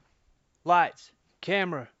Lights,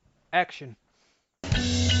 camera, action.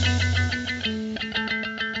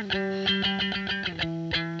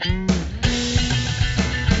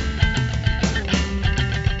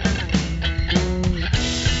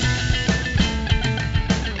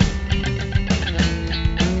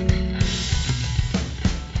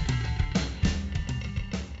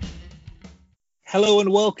 Hello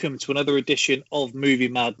and welcome to another edition of Movie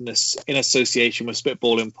Madness in association with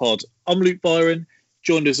Spitballing Pod. I'm Luke Byron,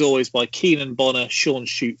 joined as always by Keenan Bonner, Sean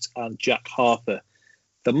Shute and Jack Harper.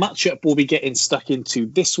 The matchup we'll be getting stuck into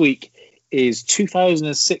this week is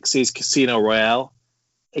 2006's Casino Royale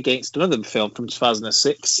against another film from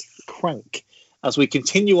 2006, Crank, as we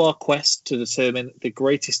continue our quest to determine the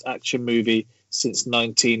greatest action movie since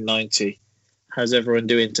 1990. How's everyone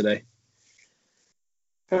doing today?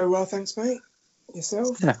 Very well, thanks, mate.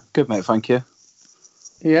 Yourself? Yeah, good, mate. Thank you.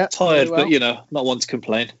 Yeah. Tired, very well. but not one to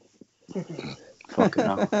complain. Fucking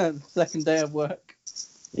hell. Second day of work.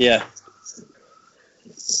 Yeah.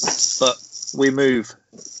 But we move.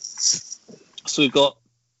 So we've got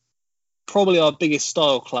probably our biggest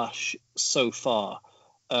style clash so far.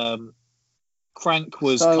 Crank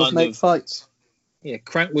was Styles make fights. Yeah,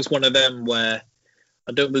 Crank was one of them where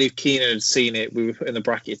I don't believe Keenan had seen it. We were putting the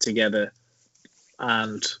bracket together,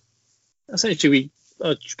 and essentially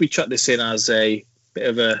we chucked this in as a bit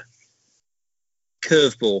of a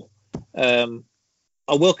curveball.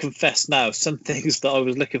 I will confess now, some things that I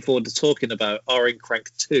was looking forward to talking about are in Crank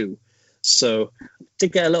 2. So I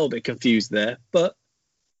did get a little bit confused there, but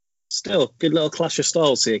still, good little clash of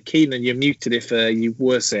styles here. Keenan, you're muted if you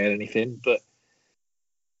were saying anything, but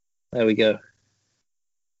there we go.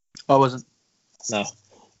 I wasn't. No.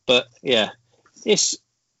 But yeah, it's...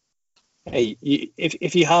 Hey,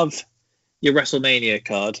 if you have your WrestleMania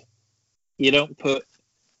card, you don't put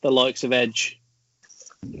the likes of Edge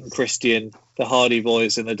and Christian, the Hardy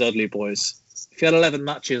Boys and the Dudley Boys. If you had 11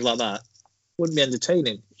 matches like that, it wouldn't be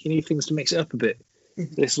entertaining. You need things to mix it up a bit.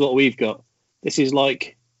 This is what we've got. This is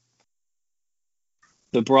like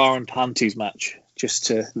the bra and panties match, just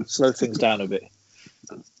to slow things down a bit.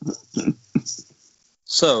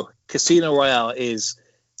 So, Casino Royale is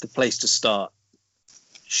the place to start.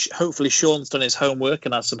 Hopefully Sean's done his homework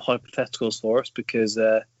and has some hypotheticals for us, because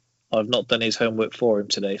I've not done his homework for him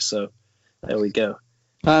today. So there we go.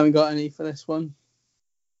 I haven't got any for this one.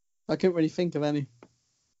 I couldn't really think of any.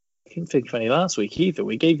 I didn't think of any last week either.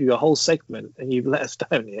 We gave you a whole segment and you've let us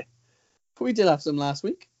down here. But we did have some last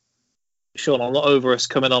week. Sean, I'm not over us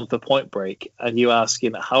coming on for Point Break and you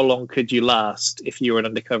asking how long could you last if you were an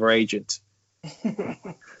undercover agent?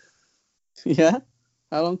 Yeah?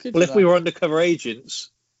 How long could you Well, if last? we were undercover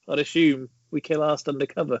agents, I'd assume we could last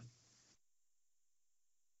undercover.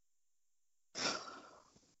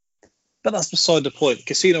 But that's beside the point.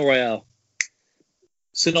 Casino Royale.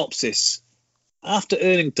 Synopsis. After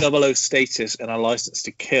earning 00 status and a license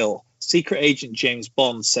to kill, secret agent James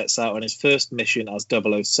Bond sets out on his first mission as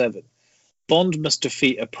 007. Bond must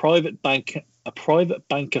defeat a private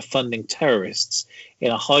banker funding terrorists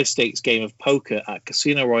in a high-stakes game of poker at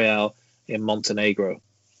Casino Royale in Montenegro.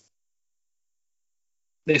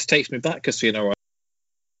 This takes me back, Casino Royale.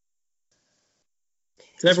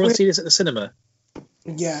 Did everyone see this at the cinema?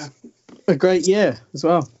 Yeah. A great year as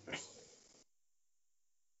well.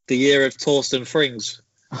 The year of Torsten Frings.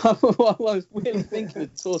 I was really thinking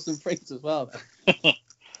of Torsten Frings as well.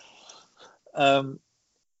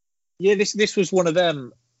 Yeah, this was one of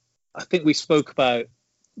them. I think we spoke about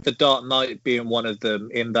The Dark Knight being one of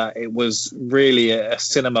them, in that it was really a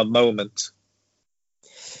cinema moment,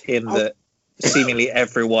 in that seemingly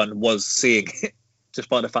everyone was seeing it,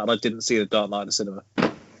 despite the fact I didn't see The Dark Knight in the cinema.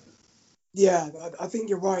 Yeah, I think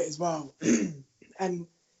you're right as well. And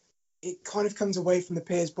it kind of comes away from the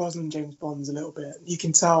Pierce Brosnan James Bonds a little bit. You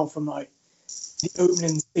can tell from like the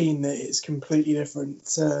opening scene that it's completely different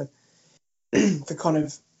to the kind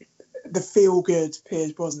of the feel good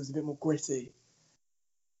Pierce Brosnan is a bit more gritty.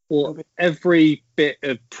 Well, every bit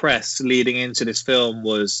of press leading into this film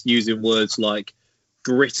was using words like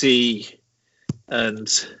gritty and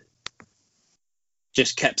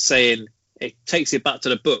just kept saying it takes it back to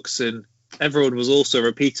the books, and everyone was also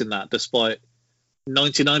repeating that, despite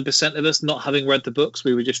 99% of us not having read the books.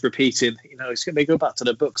 We were just repeating, they go back to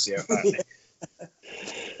the books here, apparently.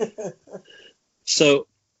 So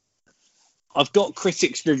I've got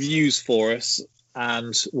critics' reviews for us,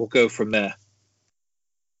 and we'll go from there.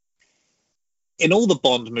 In all the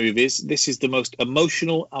Bond movies, this is the most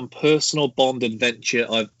emotional and personal Bond adventure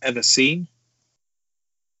I've ever seen.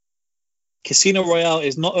 Casino Royale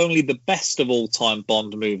is not only the best of all-time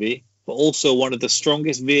Bond movie, but also one of the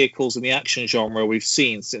strongest vehicles in the action genre we've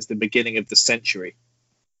seen since the beginning of the century.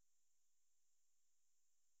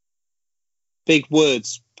 big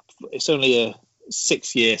words. It's only a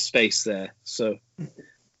 6-year space there, so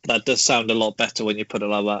that does sound a lot better when you put it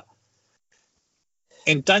like that.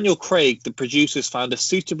 In Daniel Craig, the producers found a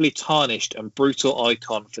suitably tarnished and brutal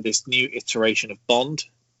icon for this new iteration of Bond.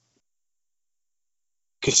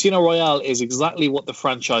 Casino Royale is exactly what the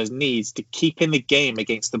franchise needs to keep in the game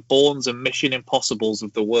against the Bournes and Mission Impossibles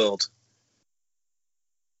of the world.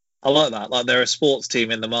 I like that. Like they're a sports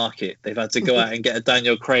team in the market. They've had to go out and get a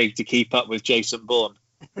Daniel Craig to keep up with Jason Bourne.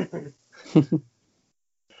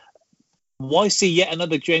 Why see yet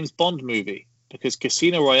another James Bond movie? Because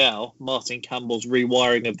Casino Royale, Martin Campbell's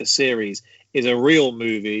rewiring of the series, is a real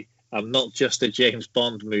movie and not just a James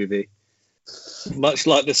Bond movie. Much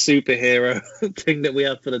like the superhero thing that we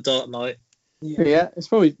had for The Dark Knight. Yeah, it's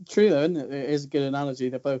probably true though, isn't it? It is a good analogy.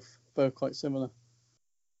 They're both quite similar.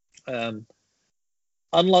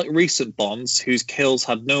 Unlike recent Bonds, whose kills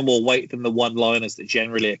had no more weight than the one-liners that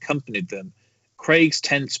generally accompanied them, Craig's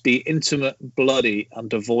tend to be intimate, bloody, and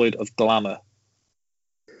devoid of glamour.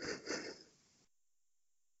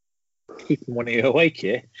 Keeping one of you awake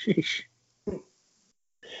here.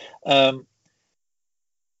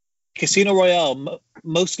 Casino Royale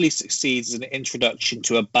mostly succeeds as an introduction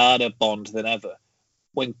to a badder Bond than ever.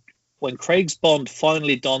 When Craig's Bond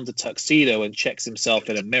finally dons a tuxedo and checks himself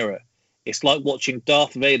in a mirror, it's like watching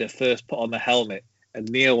Darth Vader first put on the helmet, a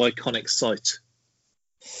neo-iconic sight.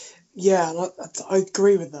 Yeah, I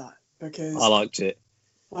agree with that because I liked it.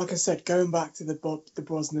 Like I said, going back to the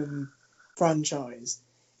Brosnan franchise,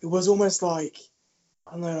 it was almost like,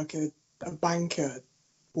 I don't know, like a banker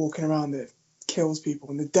walking around that kills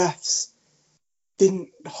people, and the deaths didn't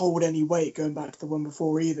hold any weight going back to the one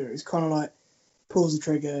before either. It was kind of like pulls the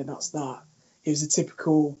trigger and that's that. It was a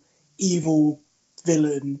typical evil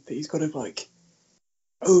villain that he's got to like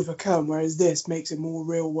overcome, whereas this makes it more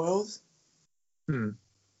real world.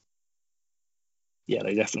 Yeah,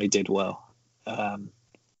 they definitely did well.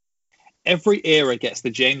 Every era gets the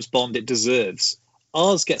James Bond it deserves.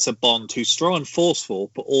 Ours gets a Bond who's strong and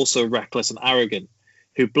forceful, but also reckless and arrogant,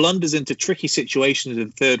 who blunders into tricky situations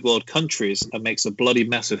in third world countries and makes a bloody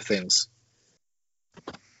mess of things.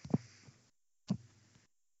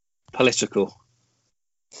 Political.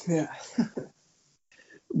 Yeah.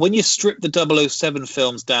 When you strip the 007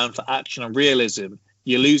 films down for action and realism,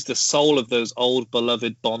 you lose the soul of those old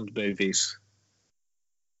beloved Bond movies.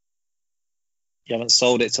 You haven't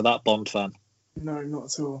sold it to that Bond fan. No, not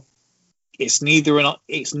at all. It's neither an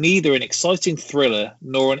exciting thriller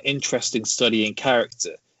nor an interesting study in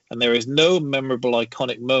character, and there is no memorable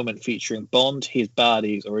iconic moment featuring Bond, his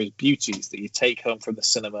baddies, or his beauties that you take home from the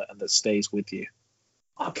cinema and that stays with you.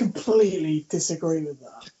 I completely disagree with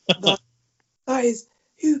that. That is,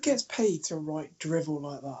 who gets paid to write drivel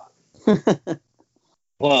like that?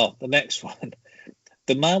 Well, the next one.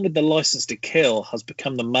 The man with the license to kill has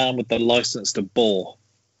become the man with the license to bore.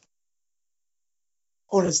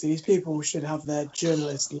 Honestly, these people should have their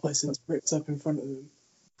journalist license ripped up in front of them.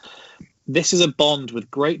 This is a Bond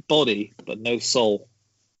with great body, but no soul.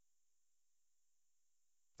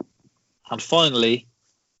 And finally,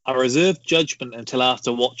 I reserve judgment until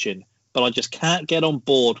after watching, but I just can't get on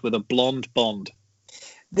board with a blonde Bond.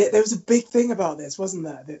 There was a big thing about this, wasn't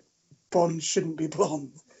there? That Bond shouldn't be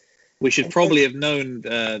blonde. We should probably have known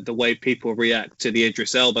the way people react to the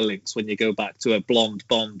Idris Elba links when you go back to a blonde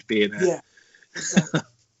Bond being a... Yeah, exactly.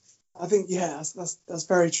 I think, yeah, that's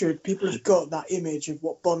very true. People have got that image of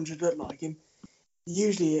what Bond should look like. And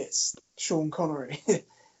usually it's Sean Connery.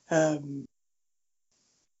 Obviously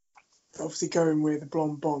going with a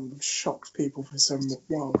blonde Bond shocked people for some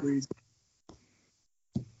wild reason.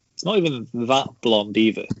 It's not even that blonde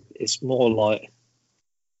either. It's more like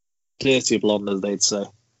dirty blonde, as they'd say.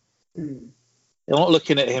 They're not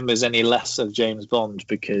looking at him as any less of James Bond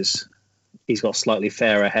because he's got slightly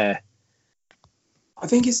fairer hair. I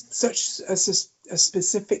think it's such a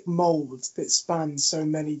specific mould that spans so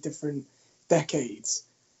many different decades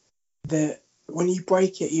that when you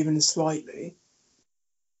break it even slightly,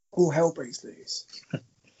 all hell breaks loose.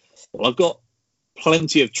 Well, I've got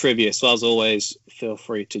plenty of trivia, so as always, feel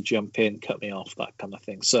free to jump in, cut me off, that kind of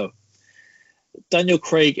thing. So, Daniel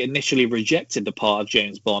Craig initially rejected the part of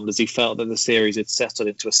James Bond as he felt that the series had settled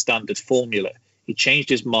into a standard formula. He changed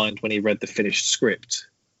his mind when he read the finished script.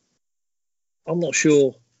 I'm not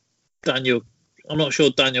sure Daniel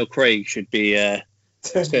Craig should be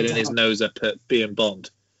turning his nose up at being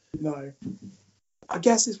Bond. No. I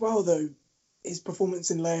guess as well, though, his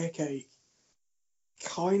performance in Layer Cake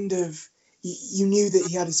kind of... You knew that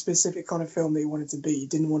he had a specific kind of film that he wanted to be. He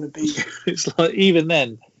didn't want to be... It's like, even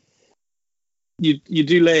then, you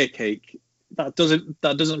do Layer Cake, that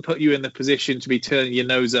doesn't put you in the position to be turning your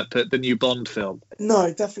nose up at the new Bond film.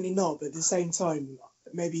 No, definitely not. But at the same time,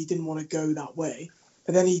 maybe he didn't want to go that way.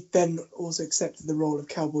 But then he also accepted the role of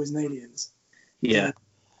Cowboys and Aliens. Yeah,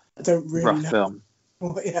 I don't really Rough know. film.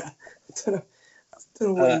 Well, yeah, I don't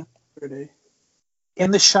know what he really.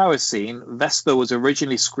 in the shower scene, Vesper was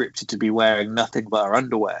originally scripted to be wearing nothing but her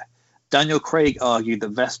underwear. Daniel Craig argued that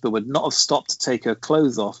Vesper would not have stopped to take her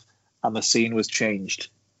clothes off, and the scene was changed.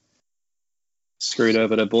 Screwed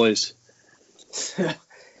over the boys.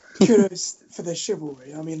 Kudos for the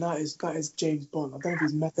chivalry. I mean, that is James Bond. I don't know if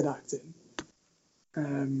he's method acting.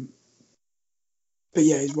 But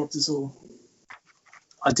yeah, he's robbed us all.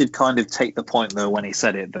 I did kind of take the point, though, when he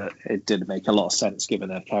said it, that it did make a lot of sense given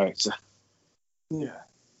their character. Yeah.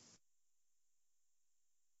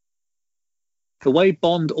 The way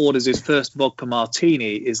Bond orders his first vodka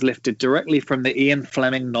martini is lifted directly from the Ian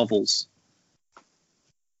Fleming novels.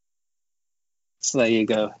 So there you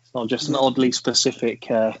go. It's not just an oddly specific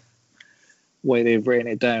way they've written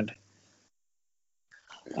it down.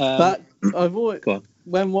 That I've always, Go on.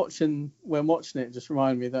 when watching it, just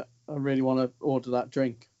reminded me that I really want to order that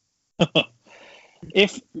drink.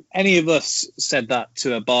 If any of us said that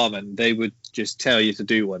to a barman, they would just tell you to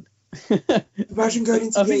do one. Imagine going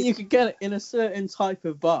into I think you could get it in a certain type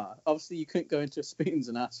of bar. Obviously, you couldn't go into Spoons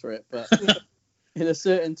and ask for it, but in a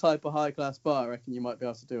certain type of high-class bar, I reckon you might be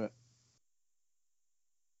able to do it.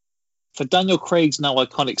 For Daniel Craig's now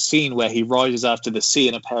iconic scene where he rises out of the sea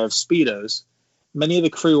in a pair of Speedos, many of the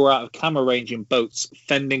crew were out of camera range in boats,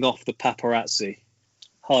 fending off the paparazzi.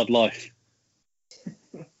 Hard life.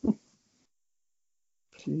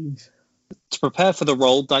 Jeez. To prepare for the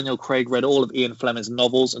role, Daniel Craig read all of Ian Fleming's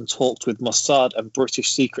novels and talked with Mossad and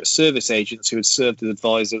British Secret Service agents who had served as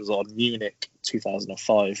advisors on Munich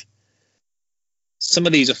 2005. Some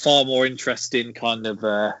of these are far more interesting kind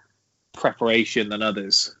of preparation than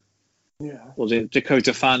others. Yeah. Was it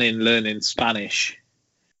Dakota Fanning learning Spanish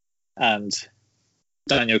and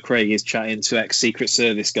Daniel Craig is chatting to ex-Secret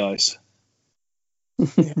Service guys?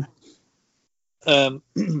 Yeah.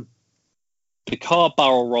 The car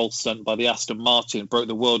barrel roll stunt by the Aston Martin broke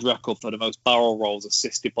the world record for the most barrel rolls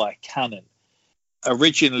assisted by a cannon.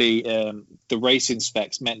 Originally, the racing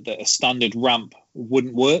specs meant that a standard ramp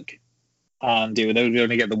wouldn't work, and it would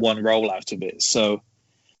only get the one roll out of it. So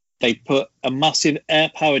they put a massive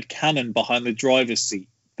air-powered cannon behind the driver's seat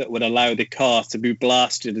that would allow the car to be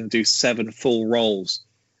blasted and do 7 full rolls,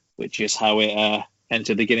 which is how it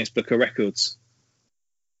entered the Guinness Book of Records.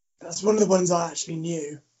 That's one of the ones I actually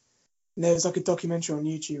knew. And there was like a documentary on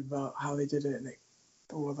YouTube about how they did it and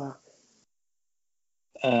all of that.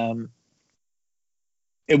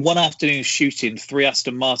 In one afternoon shooting, 3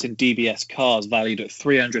 Aston Martin DBS cars valued at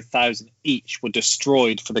 $300,000 each were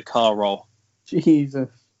destroyed for the car roll. Jesus.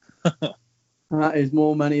 That is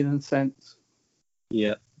more money than sense.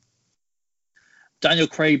 Yeah. Daniel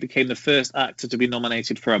Craig became the first actor to be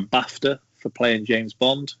nominated for a BAFTA for playing James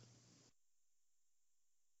Bond.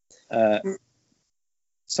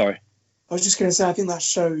 Sorry. I was just going to say, I think that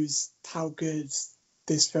shows how good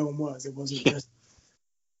this film was. It wasn't just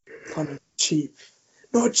kind of cheap.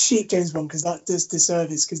 Not cheap James Bond, because that does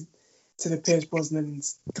disservice to the Pierce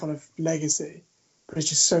Brosnan's kind of legacy. But it's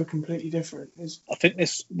just so completely different. I think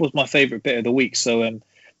this was my favourite bit of the week. So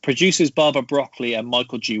producers Barbara Broccoli and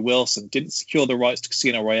Michael G. Wilson didn't secure the rights to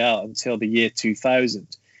Casino Royale until the year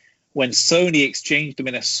 2000, when Sony exchanged them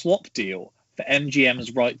in a swap deal for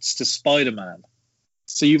MGM's rights to Spider-Man.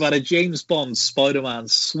 So you've had a James Bond Spider-Man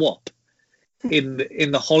swap in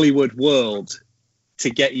the Hollywood world to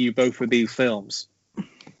get you both of these films.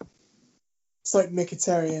 It's like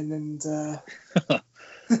Mkhitaryan and...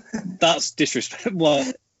 That's disrespectful.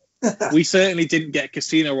 Well, we certainly didn't get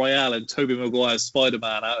Casino Royale and Tobey Maguire's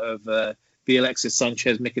Spider-Man out of the Alexis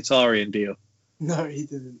Sanchez Mkhitaryan deal. No, he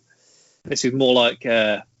didn't. This is more like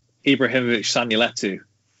Ibrahimovic Samuel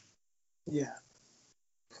Yeah.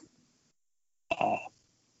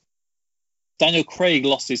 Daniel Craig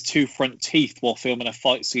lost his 2 front teeth while filming a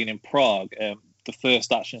fight scene in Prague, the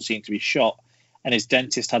first action scene to be shot, and his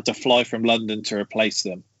dentist had to fly from London to replace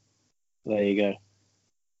them. There you go.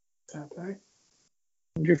 Fair play. I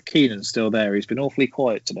wonder if Keenan's still there. He's been awfully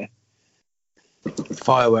quiet today.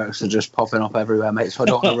 Fireworks are just popping up everywhere, mate, so I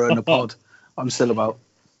don't want to ruin the pod. I'm still about.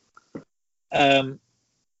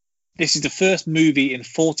 This is the first movie in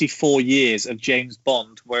 44 years of James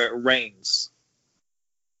Bond where it rains.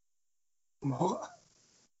 What?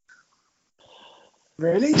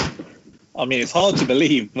 Really? I mean, it's hard to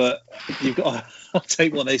believe, but you've got to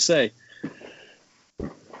take what they say.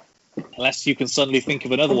 Unless you can suddenly think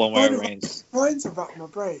of another one where it rains. I'm trying to wrap my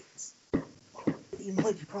brains. You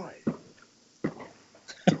might be right.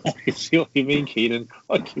 I see what you mean, Keenan.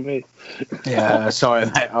 Crikey me. Yeah, sorry,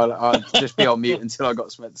 mate. I'll just be on mute until I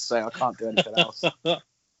got something to say. I can't do anything else.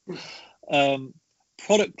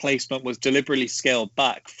 Product placement was deliberately scaled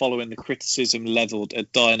back following the criticism levelled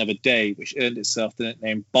at Die Another Day, which earned itself the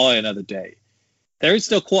nickname Buy Another Day. There is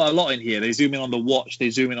still quite a lot in here. They zoom in on the watch, they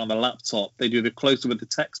zoom in on the laptop, they do the closer with the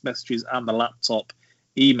text messages and the laptop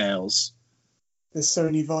emails. The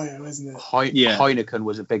Sony Vaio, isn't it? Heineken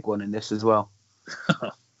was a big one in this as well.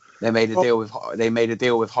 They made a deal with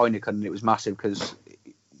Heineken, and it was massive because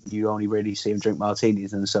you only really see him drink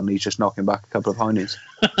martinis, and suddenly he's just knocking back a couple of Heinekens.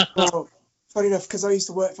 Well, funny enough, because I used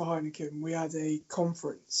to work for Heineken, we had a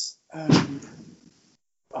conference. I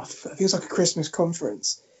think it was like a Christmas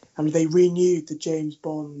conference, and they renewed the James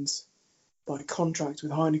Bond contract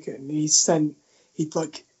with Heineken. And he'd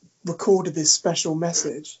recorded this special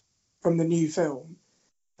message from the new film,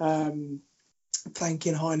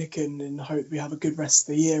 thanking Heineken and hope we have a good rest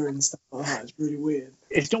of the year and stuff like that. It's really weird.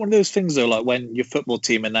 It's not one of those things though, like when your football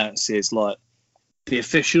team announces like the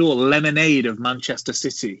official lemonade of Manchester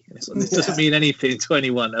City. It's like, this doesn't mean anything to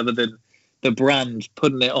anyone other than the brand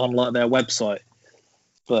putting it on like their website.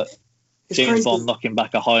 But it's James crazy. Bond knocking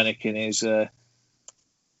back a Heineken is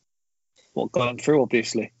what got him through,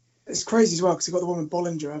 obviously. It's crazy as well because they've got the one with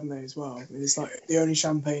Bollinger, haven't they, as well? It's like the only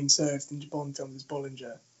champagne served in Bond films is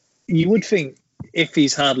Bollinger. You would think if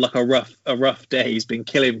he's had like a rough day, he's been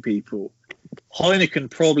killing people, Heineken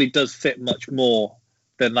probably does fit much more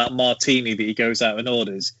than that martini that he goes out and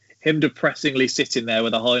orders. Him depressingly sitting there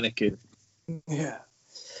with a Heineken. Yeah.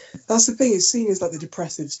 That's the thing, it's seen as like the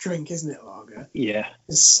depressive drink, isn't it, lager? Yeah.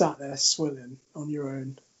 Just sat there swilling on your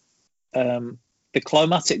own. The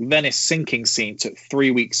climatic Venice sinking scene took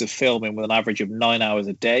 3 weeks of filming with an average of 9 hours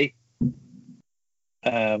a day.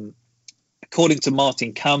 According to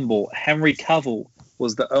Martin Campbell, Henry Cavill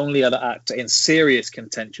was the only other actor in serious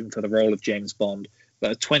contention for the role of James Bond,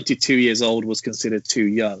 but at 22 years old was considered too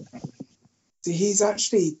young. See, he's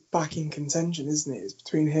actually back in contention, isn't it? It's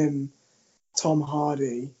between him, Tom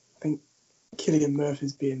Hardy, I think Cillian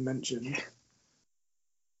Murphy's being mentioned.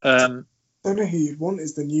 I don't know who you'd want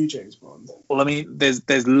as the new James Bond. Well, I mean,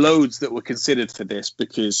 there's loads that were considered for this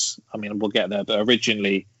because, I mean, we'll get there, but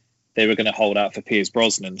originally they were going to hold out for Pierce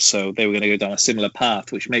Brosnan, so they were going to go down a similar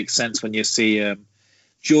path, which makes sense when you see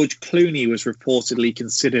George Clooney was reportedly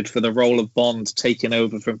considered for the role of Bond, taking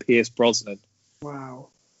over from Pierce Brosnan. Wow.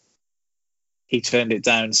 He turned it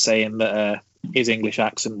down, saying that his English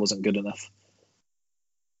accent wasn't good enough.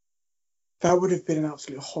 That would have been an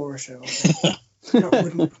absolute horror show. That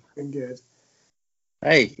wouldn't have been good.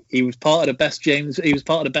 Hey, he was part of the best James. He was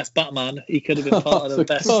part of the best Batman. He could have been part of the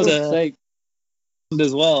best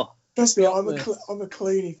as well. Trust me, I'm a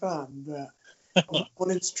Clooney fan, but I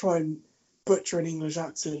wanted to try and butcher an English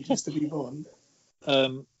accent just to be Bond.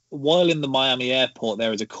 While in the Miami airport,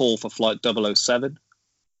 there is a call for Flight 007.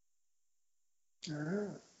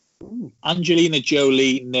 Angelina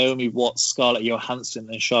Jolie, Naomi Watts, Scarlett Johansson,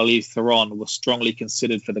 and Charlize Theron were strongly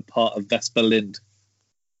considered for the part of Vesper Lind.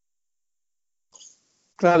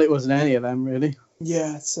 Glad it wasn't any of them, really.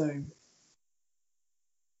 Yeah, same.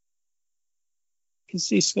 You can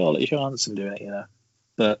see Scarlett Johansson doing it, you know,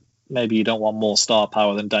 but maybe you don't want more star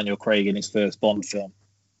power than Daniel Craig in his first Bond film.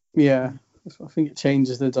 Yeah, I think it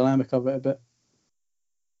changes the dynamic of it a bit.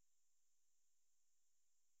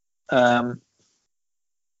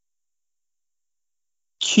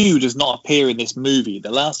 Q does not appear in this movie.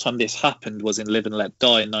 The last time this happened was in Live and Let Die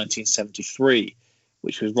in 1973,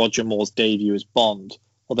 which was Roger Moore's debut as Bond,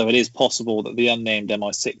 although it is possible that the unnamed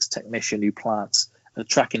MI6 technician who plants a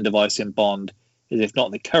tracking device in Bond is, if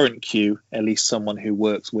not the current Q, at least someone who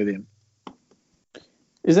works with him.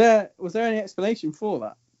 Was there any explanation for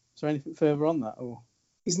that? Is there anything further on that? Or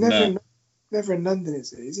he's never in London,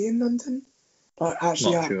 is he? Is he in London? Like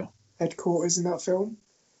actually Not at sure. Headquarters in that film?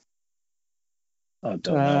 I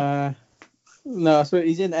don't know. No, I suppose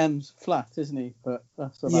he's in M's flat, isn't he? But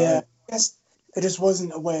that's about it. I guess there just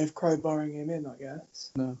wasn't a way of crowbarring him in, I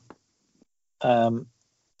guess. No.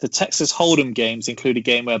 The Texas Hold'em games include a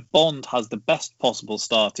game where Bond has the best possible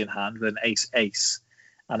start in hand with an ace-ace,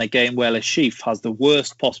 and a game where Le Chiffre has the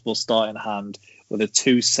worst possible start in hand with a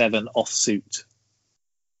 2-7 offsuit.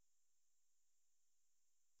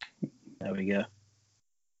 There we go.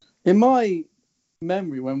 In my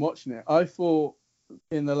memory when watching it, I thought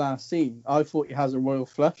in the last scene, he has a royal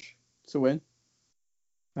flush to win.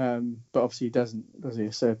 But obviously he doesn't, does he?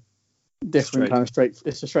 It's a different kind of straight.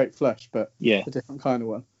 It's a straight flush, but yeah, a different kind of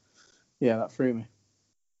one. Yeah, that threw me.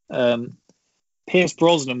 Pierce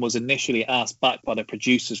Brosnan was initially asked back by the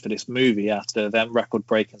producers for this movie after the then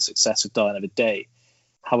record-breaking success of Die Another Day.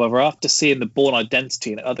 However, after seeing The Bourne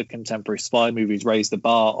Identity and other contemporary spy movies raise the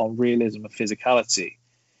bar on realism and physicality,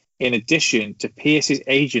 in addition to Pierce's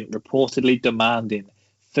agent reportedly demanding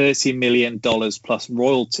 $30 million plus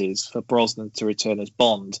royalties for Brosnan to return as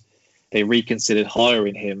Bond, they reconsidered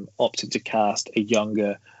hiring him, opting to cast a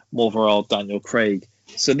younger, more virile Daniel Craig.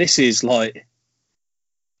 So this is like,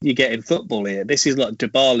 you're getting football here. This is like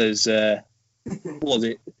Dybala's, what was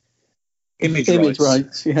it? Image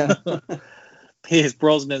rights, yeah. Pierce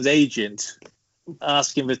Brosnan's agent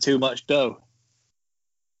asking for too much dough.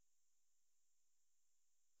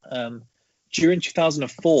 During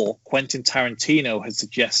 2004, Quentin Tarantino had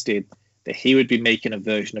suggested that he would be making a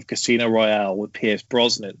version of Casino Royale with Pierce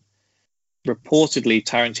Brosnan. Reportedly,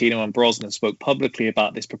 Tarantino and Brosnan spoke publicly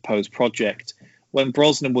about this proposed project. When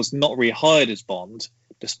Brosnan was not rehired as Bond,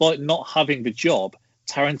 despite not having the job,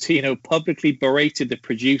 Tarantino publicly berated the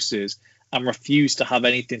producers and refused to have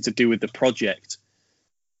anything to do with the project.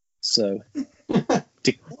 So,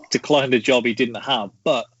 declined a job he didn't have.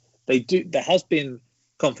 But there has been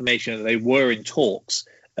confirmation that they were in talks.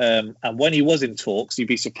 And when he was in talks, you'd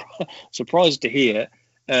be surprised to hear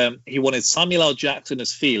he wanted Samuel L. Jackson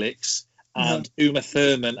as Felix and Uma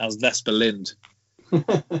Thurman as Vesper Lynd.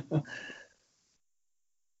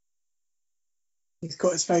 He's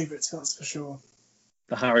got his favourites, that's for sure.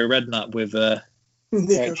 The Harry Redknapp with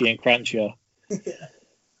Reggie and Cranshaw.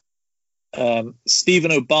 Yeah.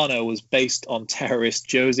 Stephen O'Bannon was based on terrorist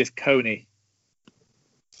Joseph Kony.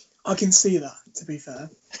 I can see that, to be fair.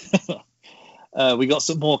 We got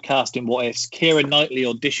some more casting what ifs. Keira Knightley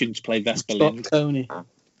auditioned to play Vesper Lynd, Tony.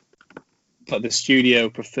 but the studio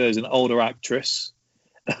prefers an older actress.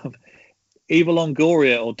 Eva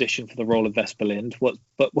Longoria auditioned for the role of Vesper Lynd,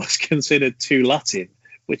 but was considered too Latin,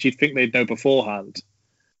 which you'd think they'd know beforehand.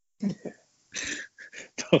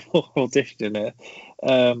 Before auditioning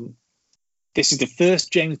it. This is the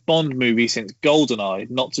first James Bond movie since GoldenEye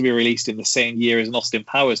not to be released in the same year as an Austin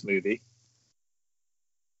Powers movie.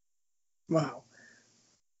 Wow.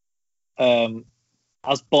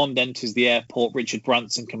 As Bond enters the airport, Richard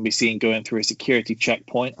Branson can be seen going through a security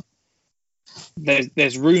checkpoint.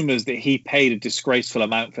 There's rumours that he paid a disgraceful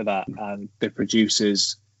amount for that, and the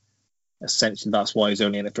producers, essentially that's why he's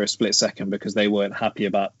only in it for a split second, because they weren't happy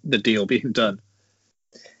about the deal being done.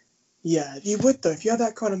 Yeah, you would though. If you had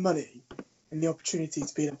that kind of money and the opportunity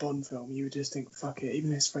to be in a Bond film, you would just think, fuck it,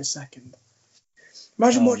 even if it's for a second.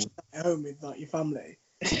 Imagine watching that at home with like your family.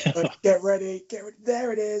 Like, get ready,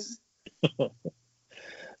 there it is.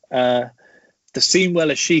 The scene where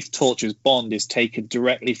Le Chiffre tortures Bond is taken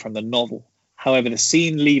directly from the novel. However, the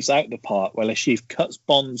scene leaves out the part where Le Chiffre cuts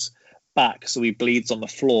Bond's back so he bleeds on the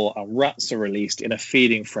floor and rats are released in a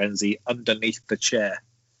feeding frenzy underneath the chair.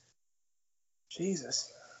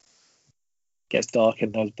 Jesus. Gets dark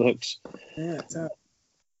in those books. Yeah,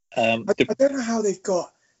 I don't know how they've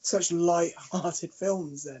got such light-hearted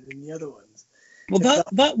films then in the other ones. Well,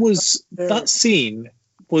 that scene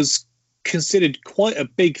was considered quite a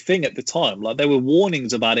big thing at the time. Like, there were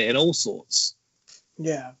warnings about it in all sorts.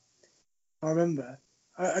 Yeah, I remember.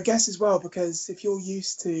 I guess as well, because if you're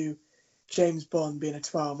used to James Bond being a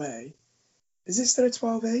 12A, is it still a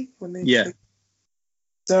 12A? Yeah.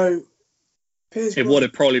 So, it would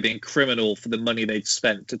have probably been criminal for the money they'd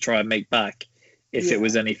spent to try and make back if it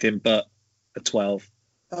was anything but a 12.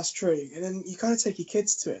 That's true. And then you kind of take your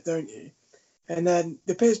kids to it, don't you? And then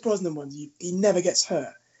the Pierce Brosnan ones, he never gets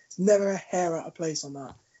hurt. There's never a hair out of place on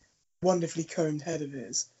that wonderfully combed head of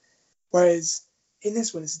his. Whereas in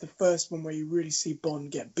this one, this is the first one where you really see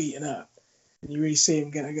Bond get beaten up. And you really see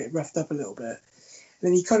him get roughed up a little bit. And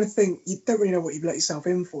then you kind of think, you don't really know what you've let yourself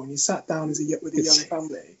in for. And you sat down with a young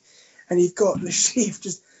family. And you've got Le Chiffre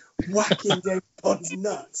just whacking James Bond's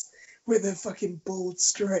nuts with a fucking bald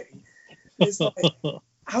string. It's like,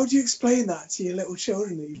 how do you explain that to your little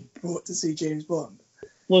children that you brought to see James Bond?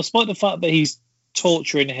 Well, despite the fact that he's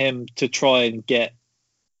torturing him to try and get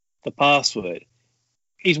the password,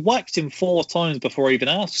 he's whacked him 4 times before he even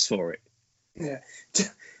asks for it. Yeah,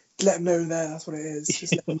 let him know there, that's what it is.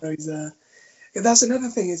 Just let him know he's there. That's another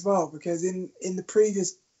thing as well, because in the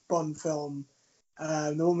previous Bond film,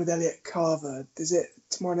 the one with Elliot Carver, is it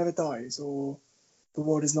Tomorrow Never Dies or The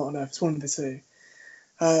World Is Not Enough? It's one of the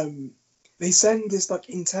two. They send this like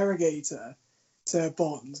interrogator to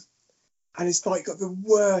Bond, and it's like got the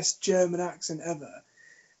worst German accent ever.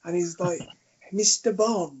 And he's like, "Mr.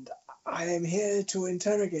 Bond, I am here to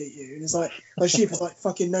interrogate you." And it's like Chiffre's like,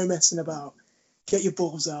 "Fucking no messing about. Get your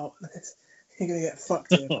balls out. You're gonna get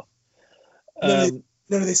fucked in." None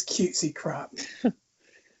of this cutesy crap.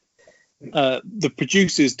 The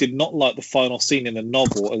producers did not like the final scene in the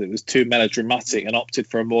novel as it was too melodramatic and opted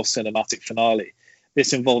for a more cinematic finale.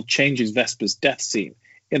 This involved changing Vesper's death scene.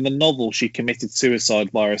 In the novel, she committed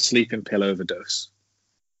suicide via a sleeping pill overdose.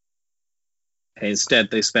 And instead,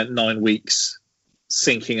 they spent 9 weeks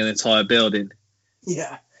sinking an entire building.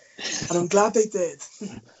 Yeah, and I'm glad they did.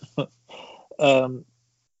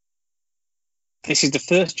 This is the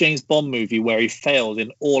first James Bond movie where he failed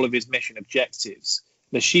in all of his mission objectives.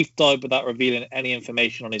 Le Chiffre died without revealing any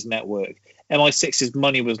information on his network. MI6's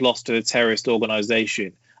money was lost to the terrorist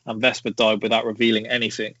organisation, and Vesper died without revealing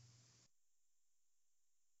anything.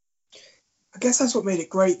 I guess that's what made it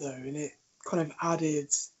great, though, and it kind of added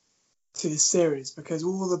to the series, because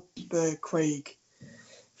all the Craig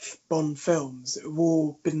Bond films have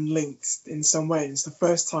all been linked in some way. It's the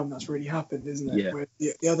first time that's really happened, isn't it? Yeah. Where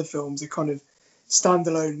the other films are kind of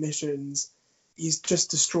standalone missions. He's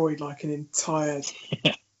just destroyed like an entire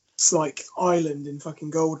like island in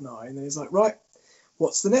fucking Goldeneye, and then he's like, right,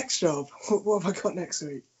 what's the next job? What have I got next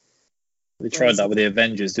week? They tried that with the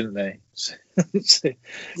Avengers, didn't they? Yeah.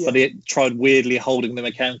 But they tried weirdly holding them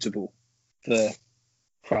accountable for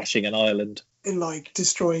crashing an island. In like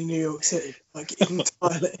destroying New York City, like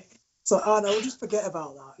entirely. It's like, oh no, we'll just forget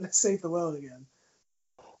about that. Let's save the world again.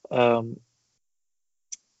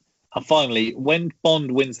 And finally, when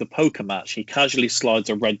Bond wins the poker match, he casually slides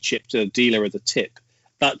a red chip to the dealer as a tip.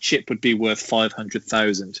 That chip would be worth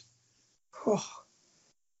 500,000. Oh,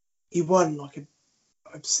 he won like an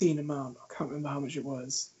obscene amount. I can't remember how much it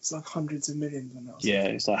was. It's like hundreds of millions. When that was Yeah,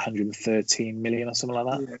 it's like 113 million or something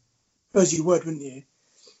like that. Yeah. Suppose you would, wouldn't you?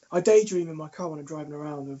 I daydream in my car when I'm driving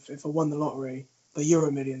around of if I won the lottery, the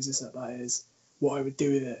Euro Millions, that is, what I would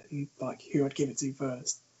do with it and like who I'd give it to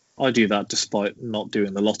first. I do that despite not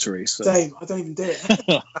doing the lottery. So. Same, I don't even do it.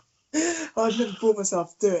 I've never brought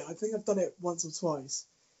myself to do it. I think I've done it once or twice.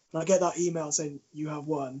 And I get that email saying you have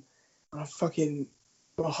won, and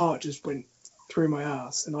my heart just went through my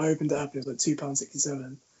ass, and I opened it up and it was like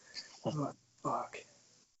 £2.67. I'm like, fuck.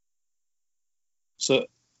 So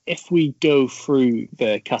if we go through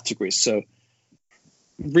the categories, so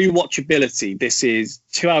rewatchability, this is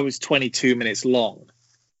 2 hours 22 minutes long.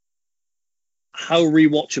 How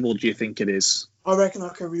rewatchable do you think it is? I reckon I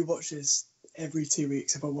could rewatch this every 2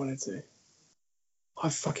 weeks if I wanted to. I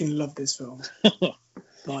fucking love this film.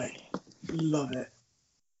 Like, love it.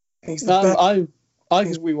 I think it's the best. I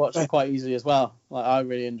can rewatch it quite easily as well. Like, I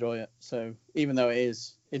really enjoy it. So even though it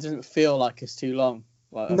doesn't feel like it's too long.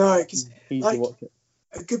 Like, No, because easily watch it.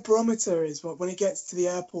 a good barometer is when it gets to the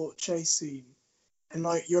airport chase scene, and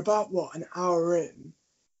like you're about an hour in,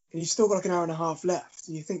 and you've still got like an hour and a half left,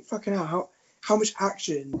 and you think, fucking hell, how much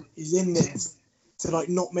action is in this to like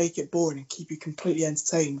not make it boring and keep you completely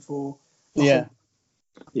entertained for the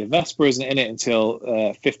Yeah, Vesper isn't in it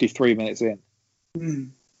until 53 minutes in.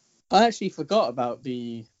 I actually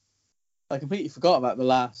completely forgot about the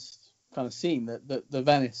last kind of scene, the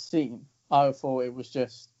Venice scene. I thought it was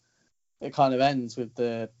just, it kind of ends with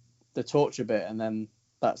the torture bit and then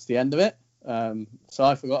that's the end of it. So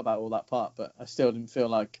I forgot about all that part, but I still didn't feel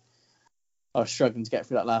like I was struggling to get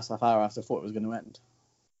through that last half hour after I thought it was going to end.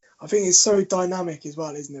 I think it's so dynamic as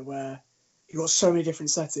well, isn't it? Where you've got so many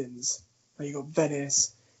different settings. Like you've got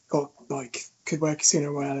Venice, got like where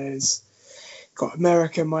Casino Royale is, got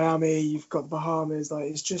America, Miami, you've got the Bahamas. Like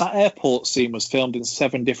it's just that airport scene was filmed in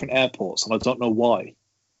 7 different airports, and I don't know why.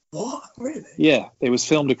 What? Really? Yeah, it was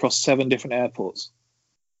filmed across 7 different airports.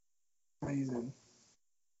 Amazing.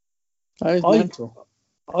 That is mental.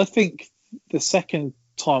 I think the second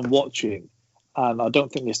time watching, and I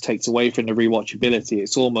don't think this takes away from the rewatchability,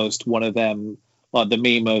 it's almost one of them, like the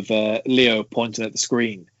meme of Leo pointing at the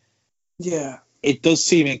screen. Yeah. It does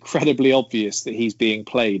seem incredibly obvious that he's being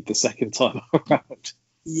played the second time around.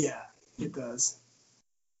 Yeah, it does.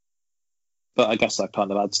 But I guess that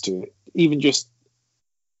kind of adds to it. Even just,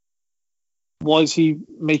 why is he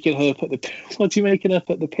making her put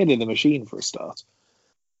the pin in the machine for a start?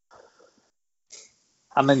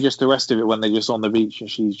 And then just the rest of it when they're just on the beach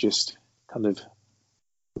and she's just kind of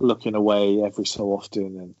looking away every so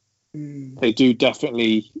often, and they do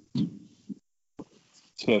definitely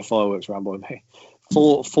fireworks around by me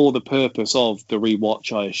for the purpose of the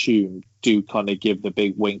rewatch. I assume do kind of give the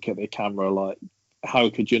big wink at the camera, like, how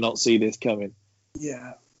could you not see this coming?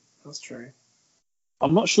 Yeah, that's true.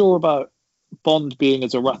 I'm not sure about Bond being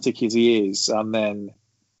as erratic as he is and then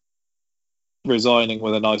resigning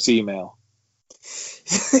with a nice email.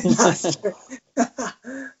 That's true.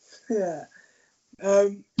 Yeah.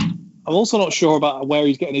 I'm also not sure about where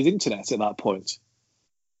he's getting his internet at that point.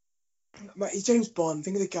 Mate, he's James Bond.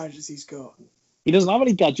 Think of the gadgets he's got. He doesn't have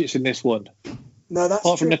any gadgets in this one. No, that's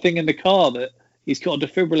apart true. from the thing in the car that he's got a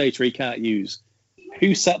defibrillator he can't use.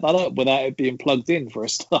 Who set that up without it being plugged in for a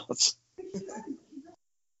start?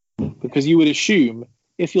 because you would assume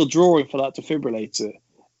if you're drawing for that defibrillator,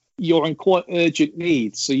 you're in quite urgent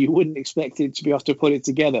need, so you wouldn't expect it to be able to put it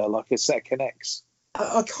together like a set connects.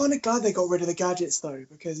 I'm kind of glad they got rid of the gadgets though,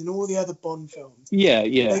 because in all the other Bond films, Yeah.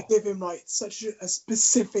 they give him like such a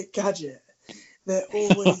specific gadget that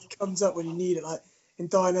always comes up when you need it. Like in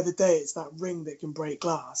Die Another Day, it's that ring that can break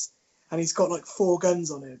glass, and he's got like 4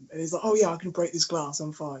 guns on him, and he's like, "Oh yeah, I can break this glass,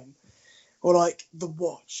 I'm fine." Or like the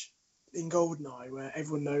watch in Goldeneye, where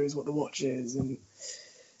everyone knows what the watch is, and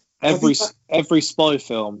every spy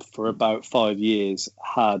film for about 5 years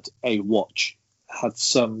had a watch. Had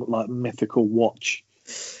some like mythical watch.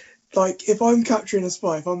 Like if I'm capturing a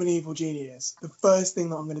spy, if I'm an evil genius, the first thing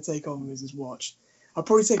that I'm going to take off him is his watch. I'll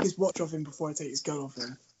probably take his watch off him before I take his gun off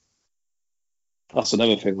him. That's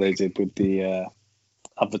another thing they did with the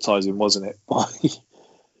advertising, wasn't it?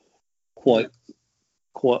 quite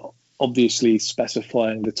obviously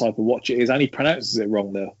specifying the type of watch it is, and he pronounces it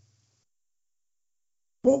wrong though.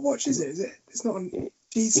 What watch is it? Is it? It's not an.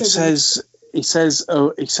 He says it's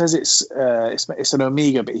an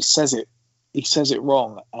Omega, but he says it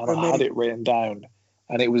wrong, and Omega. I had it written down,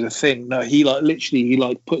 and it was a thing. No, he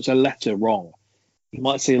literally puts a letter wrong. He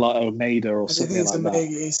might say like Omega or something like Omega. that.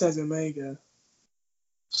 He says Omega.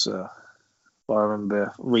 So I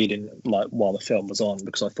remember reading like while the film was on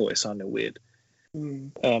because I thought it sounded weird.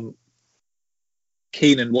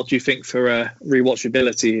 Keenan, what do you think for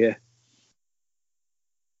rewatchability here?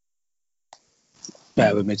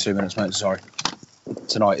 Bear with me 2 minutes, mate. Sorry.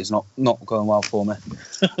 Tonight is not going well for me.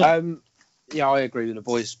 Yeah, I agree with the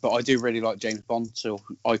boys, but I do really like James Bond, so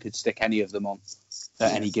I could stick any of them on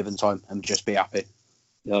at any given time and just be happy.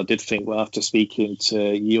 Yeah, I did think after speaking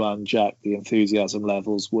to you and Jack, the enthusiasm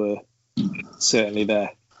levels were certainly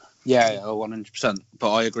there. Yeah, 100%.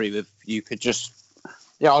 But I agree with you. Could just,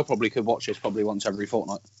 yeah, I probably could watch this probably once every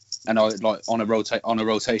fortnight, and I like on a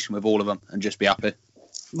rotation with all of them and just be happy.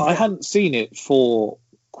 I hadn't seen it for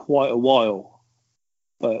quite a while,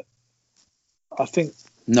 but I think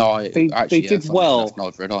they did well.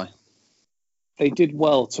 Neither did I. They did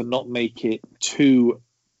well to not make it too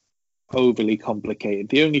overly complicated.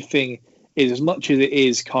 The only thing is, as much as it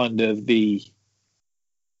is kind of the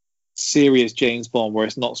serious James Bond, where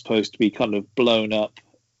it's not supposed to be kind of blown up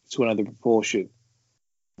to another proportion,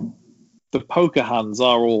 the poker hands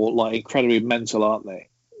are all like incredibly mental, aren't they?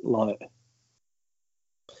 Like.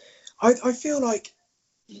 I feel like,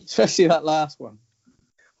 especially that last one.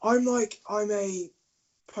 I'm a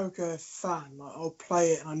poker fan. Like I'll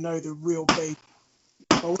play it and I know the real base.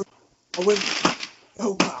 I wouldn't.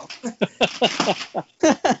 Oh wow!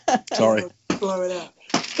 Sorry. Blow it up.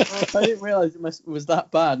 I didn't realise it was that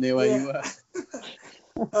bad near where you were.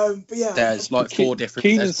 But yeah, there's like 4 different.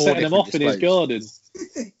 Keenan's setting him off displays. In his garden.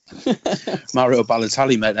 Mario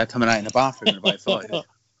Balotelli, mate, they're coming out in the bathroom in about 5.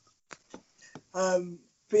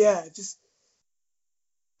 But yeah, just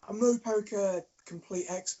I'm no poker complete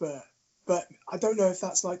expert, but I don't know if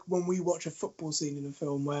that's like when we watch a football scene in a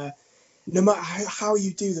film where no matter how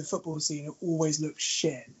you do the football scene, it always looks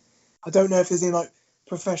shit. I don't know if there's any like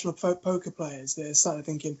professional poker players that are sat there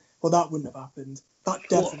thinking, well, that wouldn't have happened. That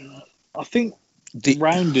definitely. Well, I think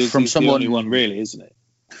Rounders from is the only one really, isn't it?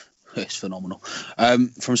 It's phenomenal.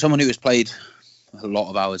 From someone who has played a lot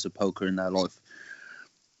of hours of poker in their life,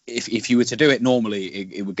 if you were to do it normally,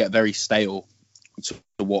 it would get very stale to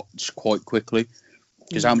watch quite quickly.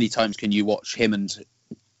 Because how many times can you watch him and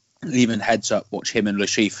even heads up, watch him and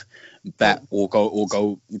Lashif bet or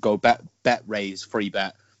go bet raise, free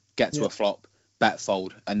bet, get to a flop, bet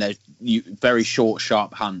fold, and they're very short,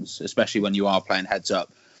 sharp hands, especially when you are playing heads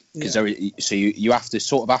up. Because you have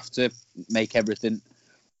to make everything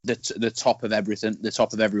the top of everything, the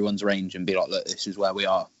top of everyone's range, and be like, look, this is where we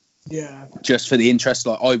are. Yeah. Just for the interest,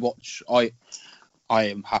 like I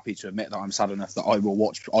am happy to admit that I'm sad enough that I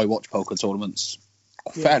watch poker tournaments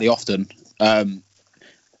fairly often.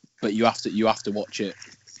 But you have to watch it.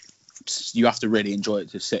 You have to really enjoy it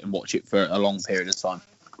to sit and watch it for a long period of time.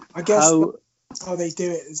 I guess that's how they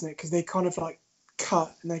do it, isn't it? Because they kind of like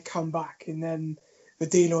cut and they come back, and then the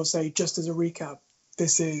dealer will say, just as a recap,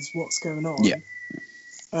 this is what's going on. Yeah.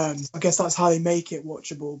 I guess that's how they make it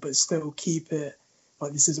watchable, but still keep it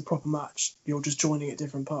like this is a proper match. You're just joining at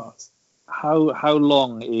different parts. How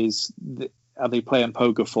long are they playing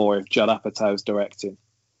poker for if Judd Apatow's directing?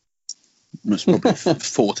 It's probably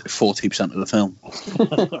 40% of the film.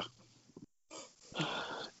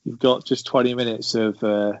 You've got just 20 minutes of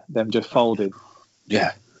them just folding.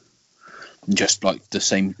 Yeah. Just like the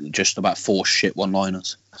same, just about 4 shit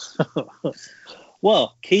one-liners.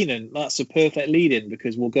 Well, Keenan, that's a perfect lead-in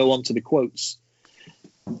because we'll go on to the quotes.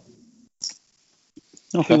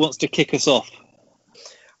 Okay. Who wants to kick us off?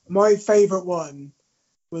 My favourite one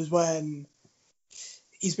was when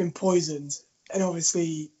he's been poisoned, and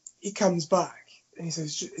obviously he comes back and he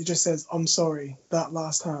just says, "I'm sorry, that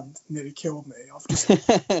last hand nearly killed me."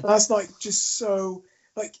 That's like just so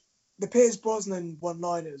like the Pierce Brosnan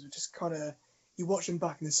one-liners were just kind of, you watch them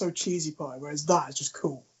back and they're so cheesy pie, whereas that is just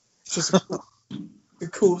cool. It's just a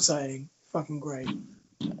cool saying. Fucking great.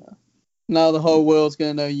 Now the whole world's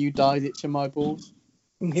gonna know you died itching my balls.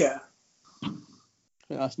 Yeah. I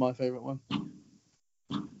think that's my favourite one.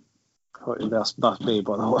 That's me,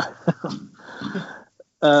 by the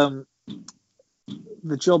way.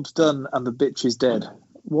 The job's done and the bitch is dead.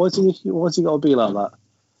 Why's he got to be like that?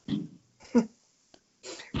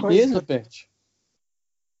 He is a bitch.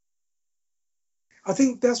 I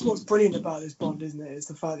think that's what's brilliant about this Bond, isn't it? Is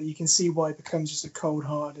the fact that you can see why he becomes just a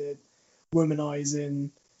cold-hearted, womanizing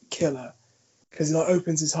killer. Because he like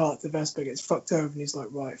opens his heart to Vesper, gets fucked over, and he's like,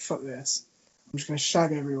 right, fuck this. I'm just going to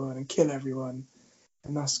shag everyone and kill everyone.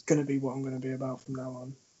 And that's going to be what I'm going to be about from now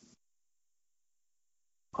on.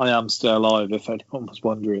 I am still alive, if anyone was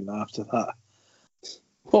wondering after that.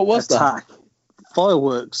 What was attack. that?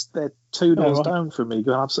 Fireworks, they're 2 doors right. down from me,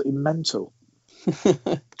 going absolutely mental.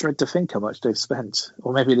 Dread to think how much they've spent.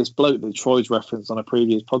 Or maybe this bloke that Troy's referenced on a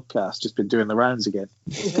previous podcast just been doing the rounds again.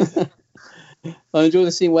 I enjoy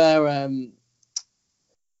the scene where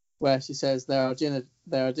she says there are dinner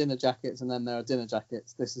jackets and then there are dinner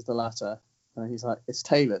jackets. This is the latter. And he's like, it's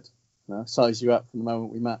tailored. Size you up from the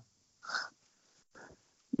moment we met.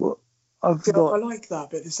 Well, I like that,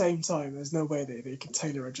 but at the same time, there's no way that they can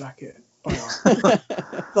tailor a jacket.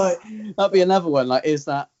 Like, that'd be another one. Like, is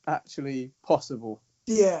that actually possible?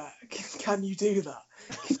 Yeah, can you do that?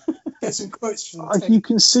 Get some quotes from the You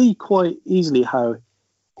can see quite easily how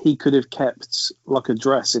he could have kept like a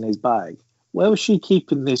dress in his bag. Where was she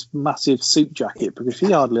keeping this massive suit jacket? Because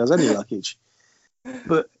she hardly has any luggage.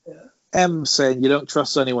 But M saying, "You don't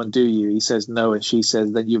trust anyone, do you?" He says no, and she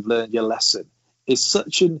says, "Then you've learned your lesson." It's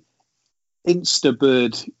such an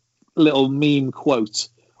Instabird little meme quote,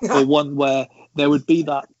 or one where there would be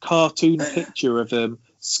that cartoon picture of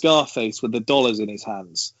Scarface with the dollars in his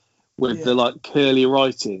hands, with the like curly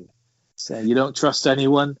writing, saying, "You don't trust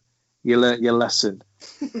anyone, you learnt your lesson."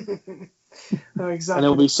 No, exactly. And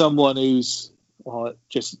there'll be someone who's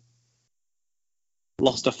just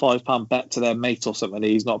lost a £5 bet to their mate or something that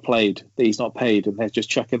he's not paid, and they're just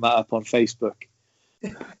chucking that up on Facebook.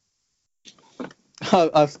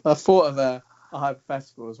 I've thought of a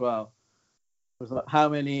hypothetical as well. It was like, how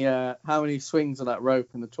many swings of that rope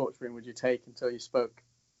in the torture room would you take until you spoke?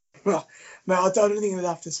 Well, no, I don't think they'd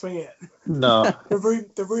have to swing it. No. The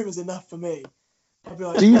room is enough for me. I'd be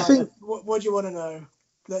like, do you think? What do you want to know?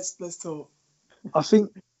 Let's talk. I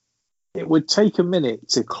think it would take a minute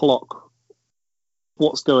to clock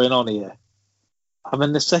what's going on here. I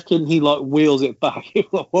mean, the second he like wheels it back, you're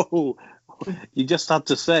like, whoa! You just had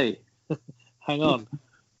to say, "Hang on."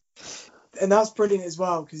 And that's brilliant as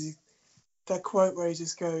well, because that quote where he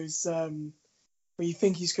just goes, "Where you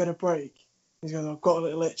think he's going to break," he's going, "I've got a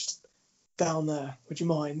little itch down there. Would you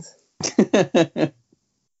mind?"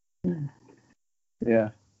 Yeah.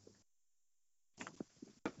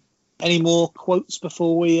 Any more quotes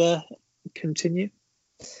before we continue?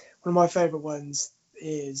 One of my favourite ones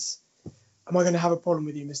is, "Am I going to have a problem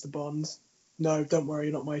with you, Mr. Bond?" "No, don't worry,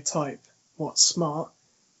 you're not my type." "What, smart?"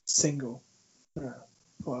 "Single." Well,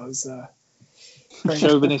 it was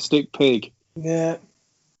Chauvinistic pig. Yeah.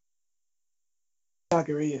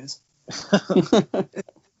 Dagger he is.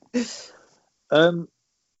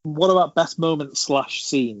 What about best moment /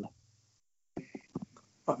 scene?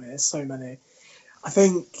 I mean, there's so many. I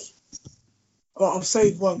think, well, I'll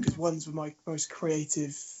save one because one's my most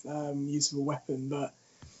creative use of a weapon, but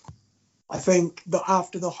I think that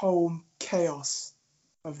after the whole chaos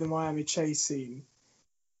of the Miami chase scene,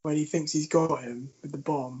 when he thinks he's got him with the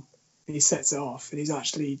bomb, and he sets it off, and he's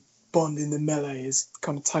actually Bond in the melee has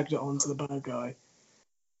kind of tagged it onto the bad guy.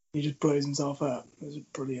 He just blows himself up. It was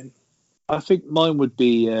brilliant. I think mine would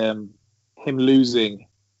be him losing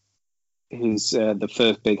his the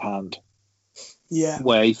first big hand. Yeah.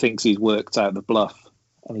 Where he thinks he's worked out the bluff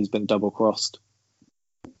and he's been double crossed.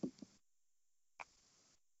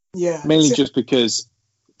 Yeah. Mainly just because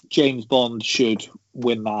James Bond should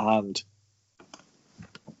win that hand.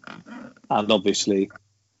 And obviously,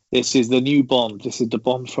 this is the new Bond. This is the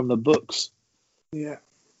Bond from the books. Yeah.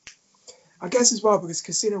 I guess as well because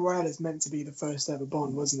Casino Royale is meant to be the first ever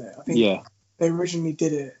Bond, wasn't it? I think they originally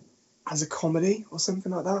did it as a comedy or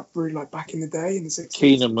something like that, really like back in the day in the 60s.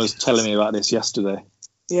 Keenan was telling me about this yesterday.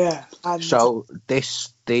 Yeah. And so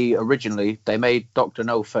originally they made Dr.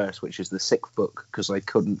 No first, which is the 6th book, because they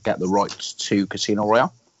couldn't get the rights to Casino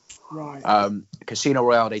Royale. Right. Casino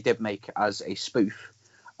Royale they did make as a spoof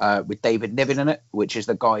with David Niven in it, which is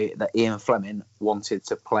the guy that Ian Fleming wanted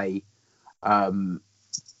to play.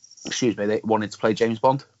 They wanted to play James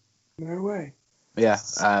Bond. No way. Yeah,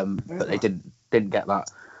 but they didn't get that.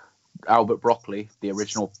 Albert Broccoli,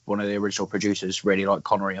 one of the original producers, really liked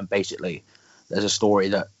Connery, and basically, there's a story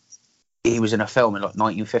that he was in a film in like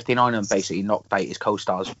 1959 and basically knocked out his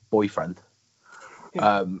co-star's boyfriend.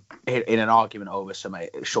 Yeah. In an argument over something.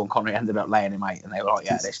 Sean Connery ended up laying him out, and they were like,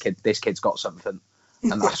 "Yeah, this kid's got something,"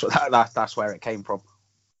 and that's where it came from.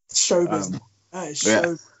 Show business. That is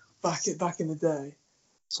show back in the day.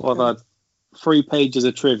 So I've had 3 pages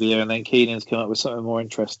of trivia, and then Keenan's come up with something more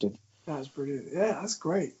interesting. That's brilliant. Yeah, that's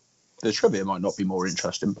great. The trivia might not be more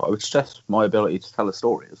interesting, but it's just my ability to tell a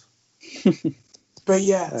story. But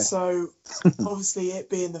yeah, so obviously it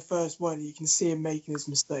being the first one, you can see him making his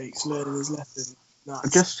mistakes, learning his lesson.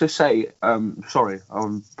 Nice. Just to say, sorry,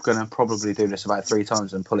 I'm going to probably do this about 3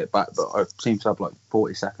 times and pull it back, but I seem to have like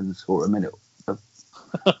 40 seconds or a minute of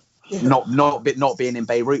not being in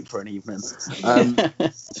Beirut for an evening.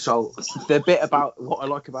 So the bit about what I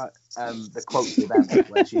like about the quote with Em,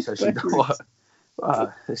 where she says she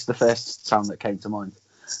it's the first sound that came to mind.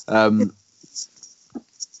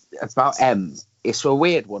 About Em, it's a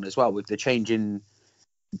weird one as well with the change in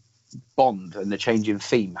Bond and the change in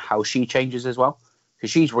theme, how she changes as well.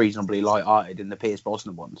 Because she's reasonably light-hearted in the Pierce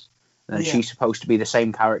Brosnan ones. And then she's supposed to be the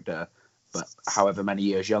same character, but however many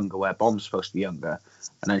years younger, where Bond's supposed to be younger.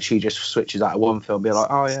 And then she just switches out of one film and be like,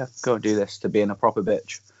 oh yeah, go and do this, to being a proper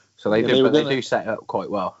bitch. So they do set it up quite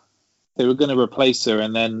well. They were going to replace her,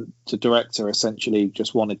 and then the director essentially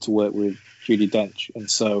just wanted to work with Judi Dench. And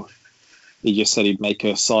so he just said he'd make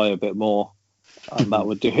her sigh a bit more, and that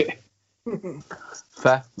would do it.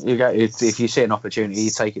 Fair. If you see an opportunity, you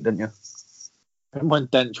take it, don't you? When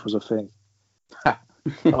Dench was a thing. I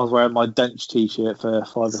was wearing my Dench t-shirt for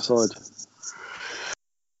five-a-side.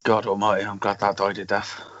 God almighty, I'm glad that died a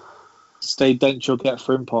death. Stay Dench or get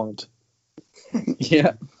Frimponged.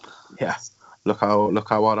 Yeah. Look how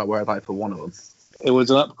hard I wear that for one of them. It was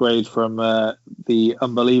an upgrade from the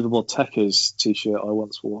unbelievable Techers t-shirt I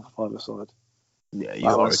once wore for five-a-side. Yeah, you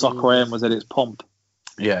are. Soccer AM was at its pomp.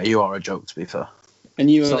 Yeah, you are a joke, to be fair.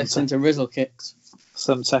 And you were listening to Rizzle Kicks.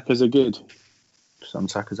 Some Techers are good. Some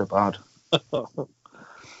Techers are bad.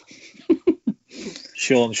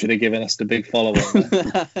 Sean should have given us the big follow on.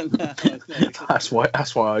 That's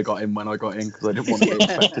why I got in when I got in, because I didn't want to be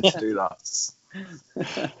expected to do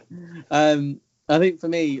that. I think for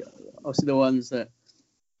me, obviously the ones that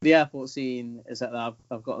the airport scene is that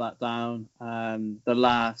I've got that down. The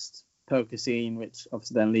last poker scene, which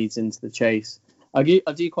obviously then leads into the chase. I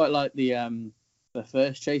do quite like the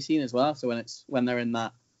first chase scene as well. So when they're in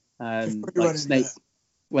that like snake,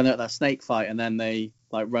 when they're at that snake fight, and then they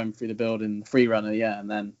like run through the building, free runner, and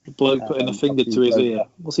then the bloke putting a finger to his ear.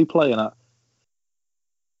 What's he playing at?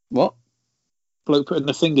 What? Bloke putting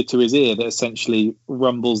a finger to his ear that essentially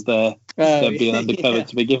rumbles them being undercover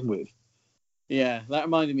to begin with. Yeah, that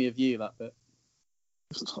reminded me of you, that bit.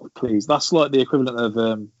 Oh, please, that's like the equivalent of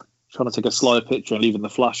trying to take a slide picture and leaving the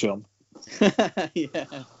flash on. Yeah.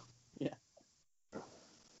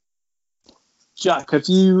 Jack, have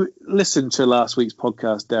you listened to last week's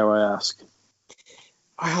podcast, dare I ask?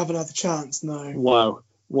 I haven't had the chance, no.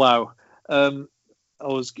 Wow. I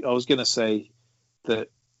was going to say that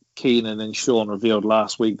Keenan and Sean revealed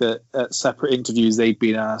last week that at separate interviews they'd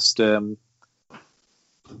been asked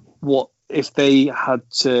what if they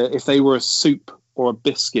were a soup or a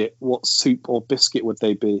biscuit, what soup or biscuit would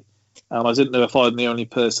they be? And I didn't know if I'm the only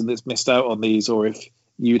person that's missed out on these, or if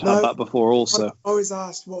you'd had that before also. I was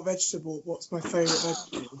asked what's my favourite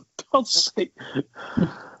vegetable. God's sake.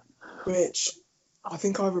 Which I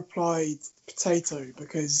think I replied potato,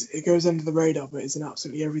 because it goes under the radar, but it's in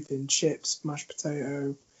absolutely everything: chips, mashed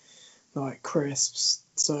potato, like crisps.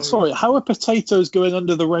 So sorry, how are potatoes going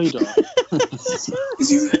under the radar? Because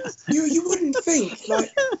you wouldn't think,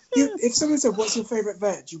 like, if someone said what's your favourite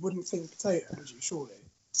veg, you wouldn't think potato, would you? Surely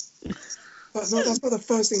that's not the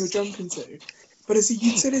first thing you'll jump into. But it's a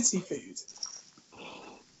utility food.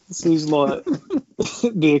 This is like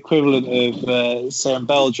the equivalent of saying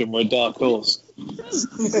Belgium were a dark horse.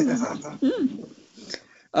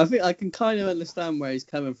 I think I can kind of understand where he's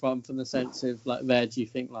coming from the sense of like veg. You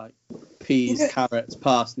think like peas, carrots,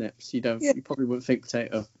 parsnips. You probably wouldn't think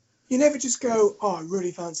potato. You never just go, oh, I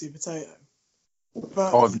really fancy a potato.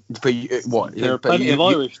 But, what? There are plenty of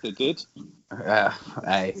Irish that did.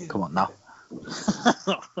 Hey, come on now.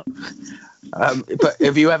 But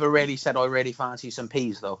have you ever really said I really fancy some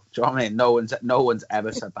peas though? Do you know what I mean? No one's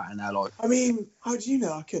ever said that in their life. I mean, how do you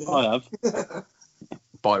know I could have? I have.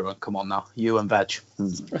 Byron, come on now. You and Veg.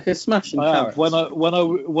 Like a smashing I carrot. have. When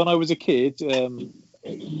I was a kid,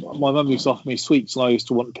 my mum used to offer me sweets, and I used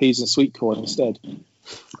to want peas and sweet corn instead.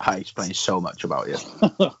 That explains so much about you.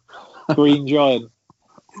 Green Giant.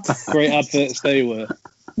 Great adverts they were.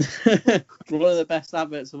 One of the best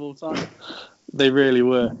adverts of all time. They really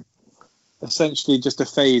were. Essentially just a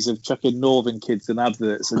phase of chucking Northern kids in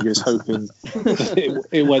adverts and just hoping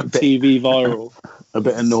it went TV viral. A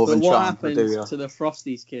bit of Northern But what charm, happened do you? to the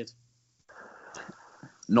Frosties kid?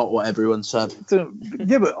 Not what everyone said. So,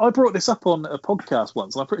 yeah, but I brought this up on a podcast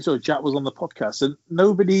once, and I'm pretty sure Jack was on the podcast, and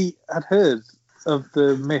nobody had heard of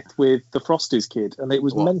the myth with the Frosties kid, and it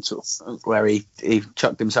was mental. Where he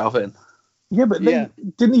chucked himself in. Yeah, but they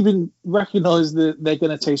didn't even recognise that they're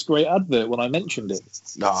going to taste great advert when I mentioned it.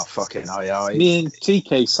 Oh, fucking hell. Me and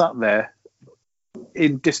TK sat there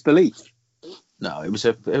in disbelief. No, it was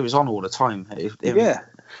on all the time.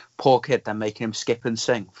 Poor kid, they're making him skip and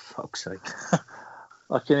sing. Fuck's sake.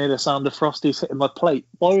 I can hear the sound of Frosties hitting my plate.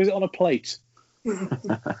 Why was it on a plate?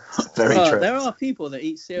 Very true. There are people that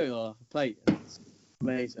eat cereal off a plate. It's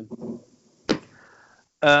amazing.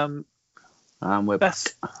 And we're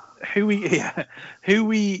best. Who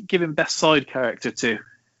we giving best side character to?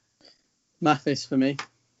 Mathis for me.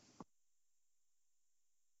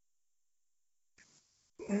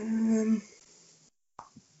 I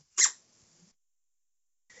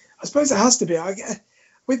suppose it has to be.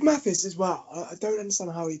 With Mathis as well, I don't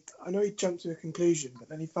understand how I know he jumped to a conclusion, but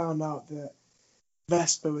then he found out that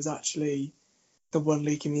Vesper was actually the one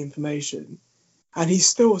leaking the information, and he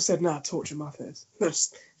still said, "Nah, torture Mathis.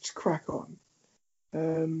 Just crack on."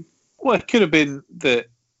 Well, it could have been that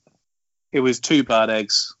it was two bad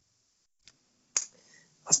eggs.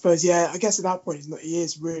 I suppose, yeah. I guess at that point, he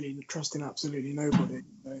is really trusting absolutely nobody.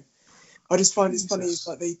 So I just find it's funny,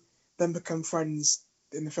 like they then become friends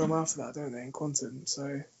in the film after that, don't they? In Quantum,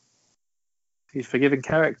 so He's forgiving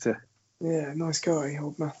character. yeah, nice guy,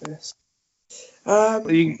 old Mathis.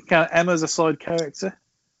 You count M as a side character.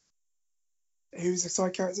 Who's the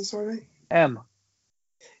side character? Sorry, M.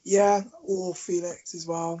 Yeah, or Felix as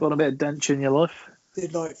well. Got a bit of dench in your life.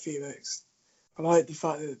 Did like Felix. I like the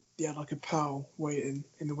fact that he had like a pal waiting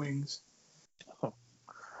in the wings.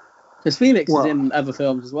 Because Felix is in other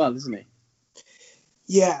films as well, isn't he?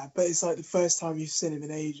 Yeah, but it's like the first time you've seen him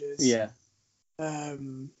in ages. Yeah.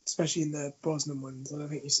 Especially in the Brosnan ones. I don't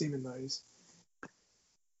think you've seen him in those.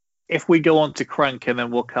 If we go on to Crank and then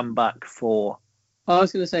we'll come back for... I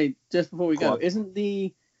was going to say, just before we go, isn't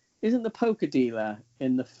the poker dealer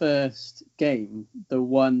in the first game the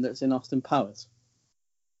one that's in Austin Powers?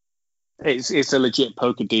 It's a legit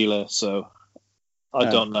poker dealer, so I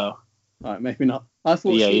don't know. All right, maybe not. I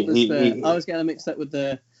thought she was I was getting mixed up with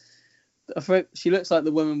she looks like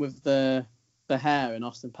the woman with the hair in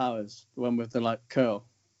Austin Powers, the one with the like curl.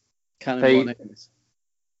 Can't remember what her name is.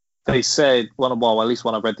 They said, at least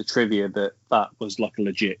when I read the trivia, that was like a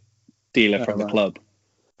legit dealer from the club.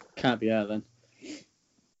 Can't be her then.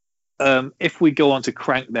 If we go on to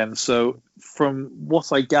Crank then, so from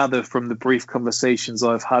what I gather from the brief conversations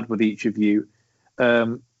I've had with each of you,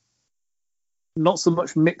 not so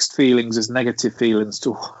much mixed feelings as negative feelings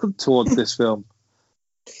towards this film.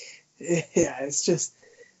 Yeah, it's just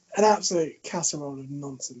an absolute casserole of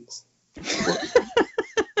nonsense.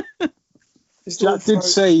 Jack did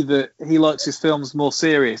say that he likes his films more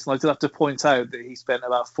serious, and I did have to point out that he spent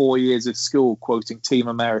about 4 years of school quoting Team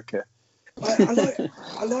America.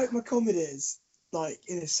 I like my comedies like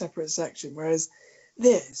in a separate section, whereas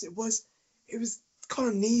this it was kind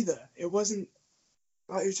of neither. It wasn't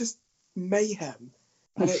like, it was just mayhem,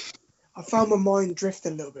 and I found my mind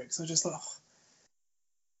drifting a little bit because I was just like, oh,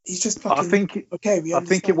 he's just fucking. I think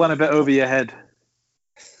it went a bit over your head.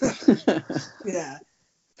 Yeah, a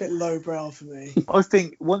bit lowbrow for me. I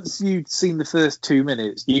think once you'd seen the first 2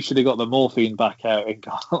 minutes, you should have got the morphine back out and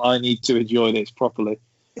gone, I need to enjoy this properly.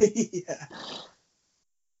 Yeah.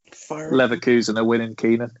 Leverkusen are winning,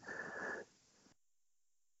 Keenan.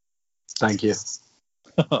 Thank you.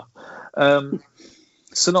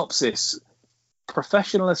 Synopsis: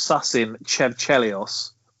 Professional assassin Chev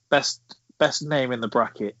Chelios, best name in the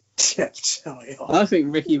bracket. Chev Chelios. I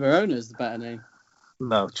think Ricky Verona is the better name.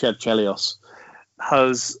 No, Chev Chelios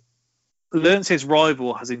has learns his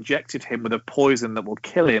rival has injected him with a poison that will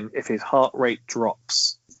kill him if his heart rate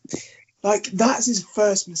drops. Like, that's his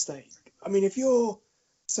first mistake. I mean, if you're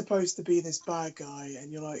supposed to be this bad guy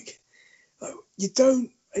and you're like you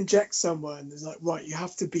don't inject someone that's like, right, you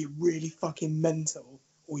have to be really fucking mental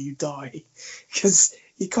or you die, because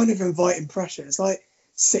you're kind of inviting pressure. It's like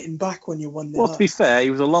sitting back when you're 1-0 Well, to be fair,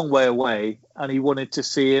 he was a long way away and he wanted to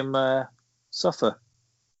see him suffer.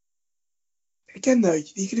 Again, though,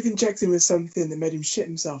 you could have injected him with something that made him shit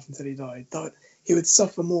himself until he died. That he would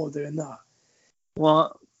suffer more doing that.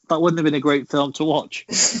 Well, that wouldn't have been a great film to watch.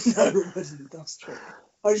 No, it wouldn't. That's true.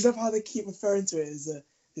 I just love how they keep referring to it as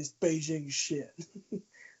this Beijing shit.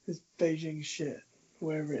 This Beijing shit,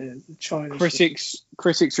 wherever it is, the China shit.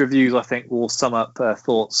 Critics' reviews, I think, will sum up their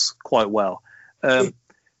thoughts quite well. The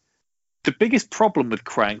biggest problem with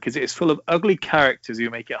Crank is it is full of ugly characters who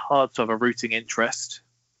make it hard to have a rooting interest.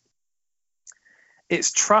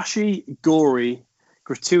 It's trashy, gory,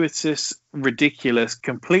 gratuitous, ridiculous,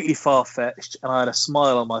 completely far-fetched, and I had a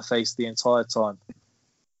smile on my face the entire time.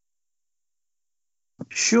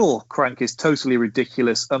 Sure, Crank is totally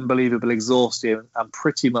ridiculous, unbelievable, exhausting, and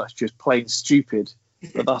pretty much just plain stupid,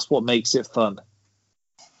 but that's what makes it fun.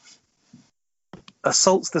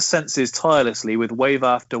 Assaults the senses tirelessly with wave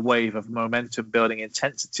after wave of momentum-building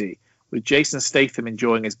intensity, with Jason Statham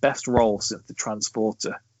enjoying his best role since The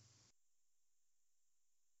Transporter.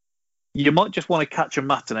 You might just want to catch a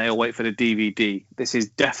matinee or wait for the DVD. This is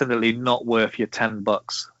definitely not worth your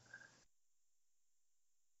 $10.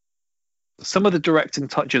 Some of the directing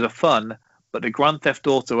touches are fun, but the Grand Theft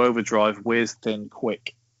Auto Overdrive wears thin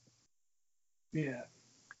quick. Yeah.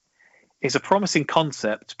 It's a promising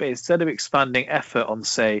concept, but instead of expanding effort on,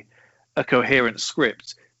 say, a coherent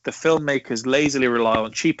script, the filmmakers lazily rely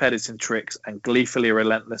on cheap editing tricks and gleefully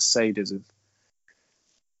relentless sadism.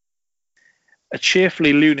 A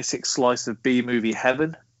cheerfully lunatic slice of B-movie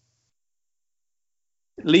heaven?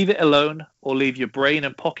 Leave it alone, or leave your brain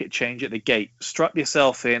and pocket change at the gate. Strap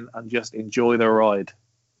yourself in and just enjoy the ride.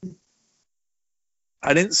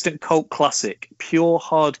 An instant cult classic, pure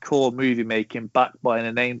hardcore movie making backed by an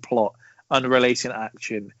inane plot, unrelated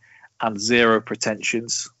action, and zero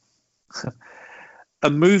pretensions. A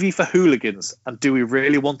movie for hooligans, and do we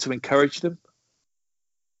really want to encourage them?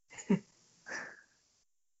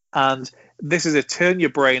 And this is a turn your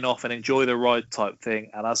brain off and enjoy the ride type thing,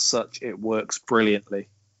 and as such, it works brilliantly.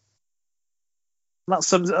 And that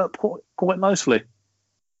sums it up quite nicely.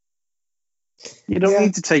 You don't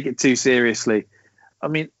need to take it too seriously. I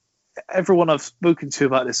mean, everyone I've spoken to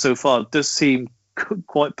about this so far does seem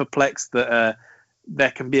quite perplexed that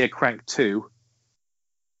there can be a Crank 2.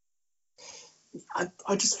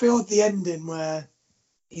 I just feel at the ending where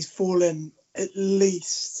he's fallen at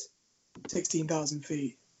least 16,000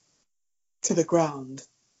 feet to the ground,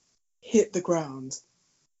 hit the ground,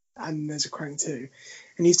 and there's a Crank 2.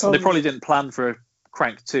 And he's told they probably didn't plan for a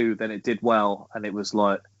Crank 2, then it did well, and it was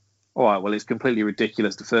like, all right, well, it's completely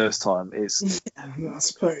ridiculous the first time. It's I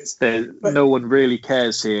suppose. No one really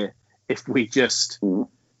cares here if we just...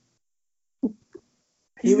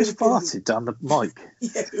 He was farted down the mic.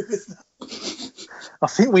 Yeah, it was that. I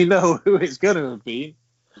think we know who it's going to have been,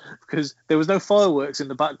 because there was no fireworks in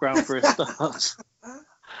the background for a start.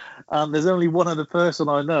 And there's only one other person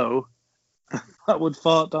I know that would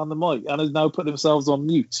fart down the mic and has now put themselves on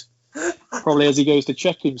mute, probably as he goes to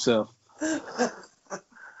check himself.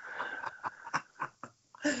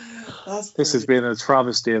 This has been a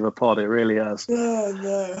travesty of a pod, it really has.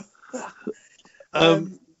 Oh, no.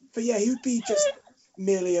 But yeah, he would be just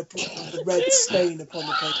merely a red stain upon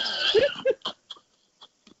the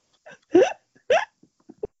paper.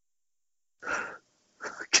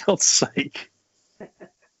 God's sake.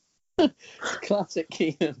 Classic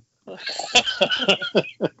Keenan.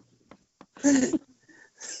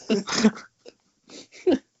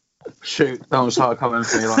 Shoot, don't start coming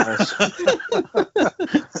for me like this.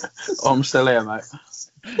 I'm still here, mate.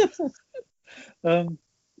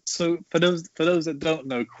 So for those that don't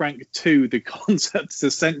know, Crank 2, the concept is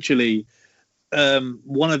essentially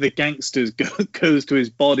one of the gangsters goes to his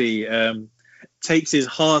body, takes his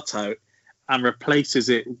heart out, and replaces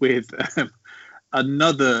it with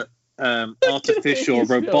another artificial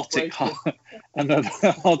robotic heart, another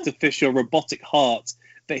artificial robotic heart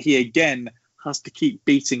that he again has to keep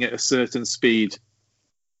beating at a certain speed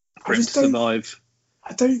for him to survive.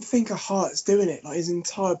 I don't think a heart's doing it. Like his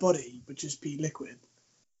entire body would just be liquid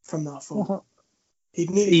from that fall. He'd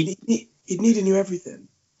need a new everything.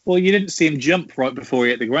 Well, you didn't see him jump right before he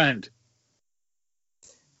hit the ground.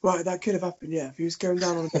 Right, that could have happened. Yeah, if he was going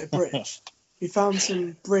down on a bit of bridge, he found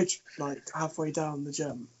some bridge like halfway down the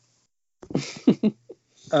jump.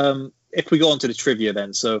 If we go on to the trivia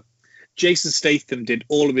then, so Jason Statham did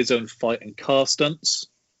all of his own fight and car stunts.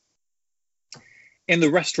 In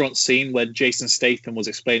the restaurant scene when Jason Statham was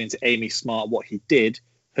explaining to Amy Smart what he did,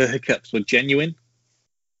 her hiccups were genuine.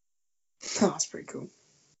 Oh, that's pretty cool.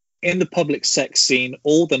 In the public sex scene,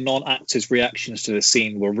 all the non-actors' reactions to the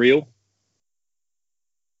scene were real.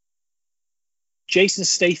 Jason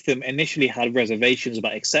Statham initially had reservations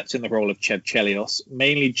about accepting the role of Chev Chelios,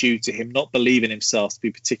 mainly due to him not believing himself to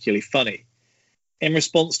be particularly funny. In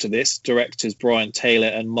response to this, directors Brian Taylor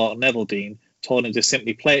and Mark Neveldine told him to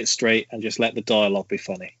simply play it straight and just let the dialogue be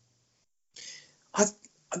funny.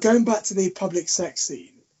 Going back to the public sex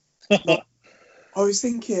scene, I was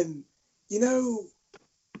thinking,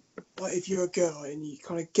 like if you're a girl and you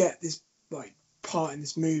kind of get this like part in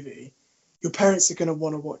this movie, your parents are going to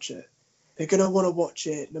want to watch it. They're going to want to watch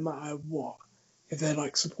it no matter what, if they're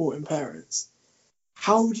like supporting parents.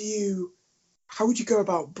 How would you go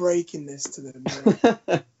about breaking this to them?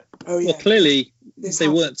 Like, oh yeah. Well, clearly they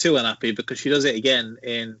weren't too unhappy because she does it again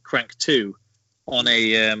in Crank 2 on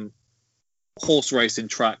a horse racing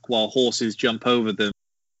track while horses jump over them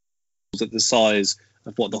at the size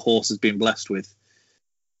of what the horse has been blessed with.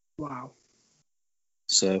 Wow.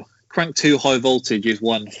 So Crank 2 High Voltage is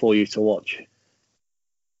one for you to watch.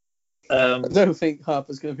 I don't think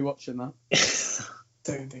Harper's going to be watching that.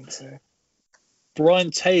 Don't think so.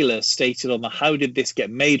 Brian Taylor stated on the How Did This Get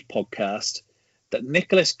Made podcast that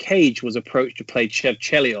Nicolas Cage was approached to play Chev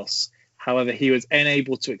Chelios. However, he was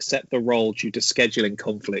unable to accept the role due to scheduling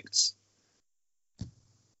conflicts.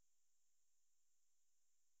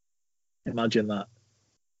 Imagine that.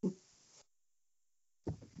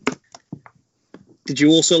 Did you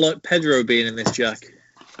also like Pedro being in this, Jack?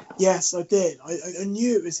 Yes, I did. I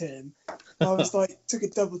knew it was him. I was like, took a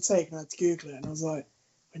double take and I had to Google it, and I was like,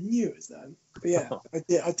 I knew it was them. But yeah,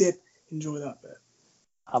 I did enjoy that bit.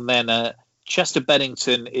 And then Chester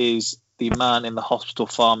Bennington is the man in the hospital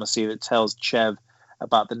pharmacy that tells Chev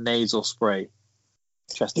about the nasal spray.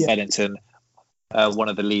 Chester Bennington, one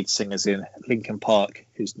of the lead singers in Linkin Park,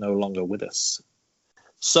 who's no longer with us.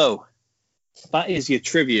 So, that is your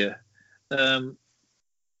trivia.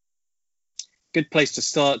 Good place to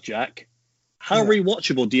start, Jack. How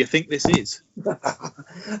rewatchable do you think this is?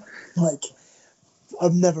 Like,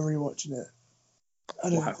 I'm never rewatching it.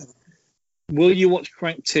 I don't think. Will you watch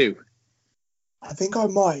Crank 2? I think I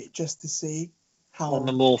might, just to see how. On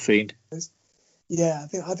the morphine. Yeah, I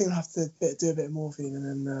think I'll have to do a bit of morphine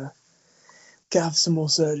and then have some more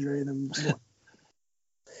surgery. And then.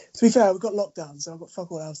 To be fair, we've got lockdown, so I've got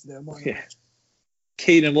fuck all else to do. Yeah.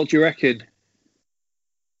 Keenan, what do you reckon?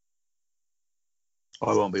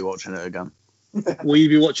 I won't be watching it again. Will you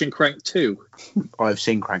be watching Crank 2? I've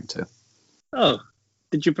seen Crank 2. Oh,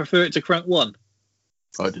 did you prefer it to Crank 1?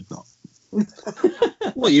 I did not.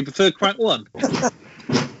 What, you prefer Crank 1?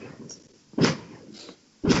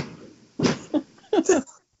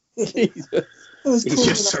 He's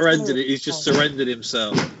just surrendered it. He's just surrendered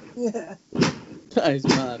himself. Yeah. That is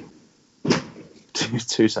mad.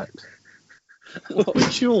 2 seconds. Are we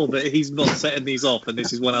sure that he's not setting these off and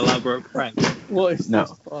this is one elaborate prank? What is No.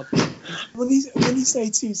 this pod? When you say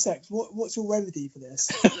 2 secs, what's your remedy for this?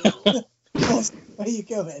 Where are you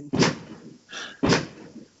going?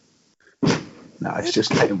 No, it's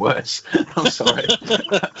just getting worse. I'm sorry.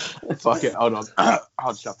 Fuck it, hold on.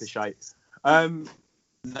 I'll just have to shake. No,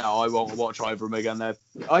 I won't watch either of them again.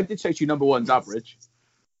 I did say to you number one's average.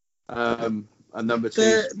 And number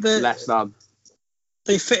two less than.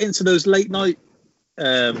 They fit into those late night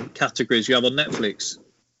categories you have on Netflix.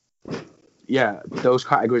 Yeah, those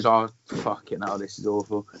categories are fucking hell, this is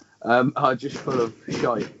awful. Are just full of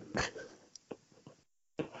shite.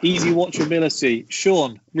 Easy watchability.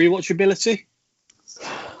 Sean, rewatchability?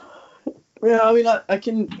 Yeah, I mean, I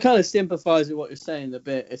can kind of sympathise with what you're saying a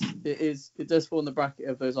bit. It does fall in the bracket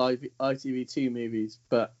of those ITV2 movies,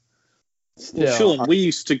 but still. Well, Sean, we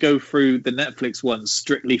used to go through the Netflix ones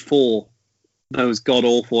strictly for those god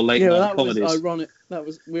awful late night comedies. Was ironic.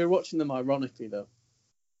 We were watching them ironically though.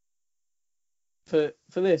 For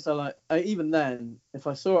this, even then, if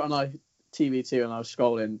I saw it on ITV2 and I was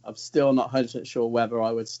scrolling, I'm still not 100% sure whether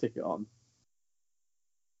I would stick it on.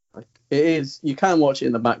 Like it is, you can watch it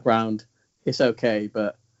in the background. It's okay,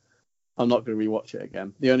 but I'm not going to rewatch it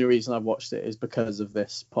again. The only reason I've watched it is because of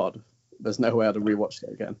this pod. There's no way I'd have rewatched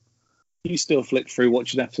it again. You still flick through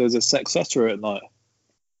watching episodes of Sex Cetera at night.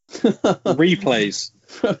 Replays.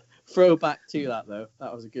 Throw back to that though.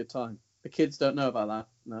 That was a good time. The kids don't know about that.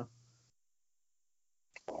 No.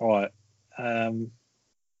 All right.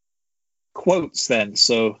 Quotes then.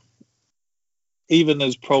 So even though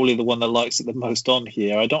it's probably the one that likes it the most on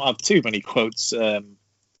here, I don't have too many quotes, and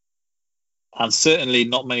certainly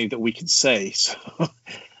not many that we can say. So,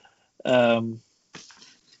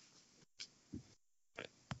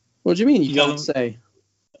 what do you mean you can't say?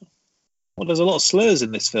 Well, there's a lot of slurs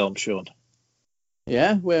in this film, Sean.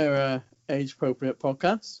 Yeah, we're age-appropriate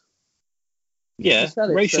podcast. Yeah,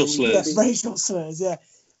 racial slurs. Yes, racial slurs. Yeah,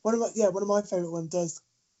 one of my favourite ones does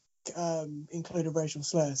include a racial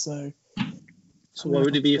slur, so. So why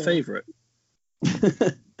would it be your favourite?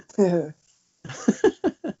 Yeah.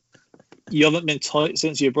 You haven't been tight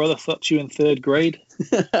since your brother fucked you in 3rd grade?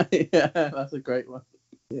 Yeah, that's a great one.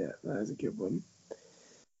 Yeah, that is a good one.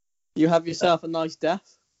 You have yourself a nice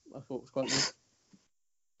death. I thought it was quite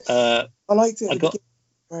good. I liked it I got-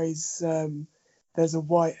 where he's, there's a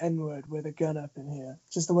white N-word with a gun up in here.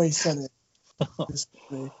 Just the way he said it. Just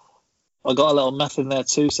me. I got a little meth in there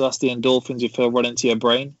too, so that's the endorphins you feel run into your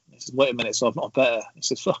brain. He says, wait a minute, so I'm not better. He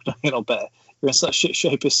says, fuck no, you're not better. You're in such shit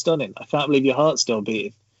shape, it's stunning. I can't believe your heart's still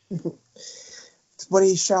beating. When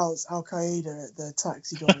he shouts Al Qaeda at the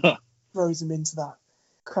taxi driver, throws him into that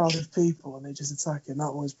crowd of people and they just attack him.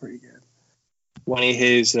 That was pretty good. When he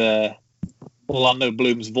hears Orlando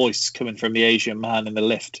Bloom's voice coming from the Asian man in the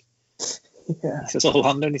lift. Yeah. He says,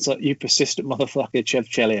 Orlando, and he's like, you persistent motherfucker, Chev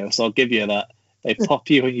Chelios, I'll give you that. They pop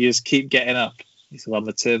you and you just keep getting up. He said, I'm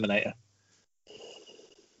the Terminator.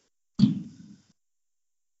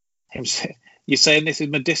 You're saying this is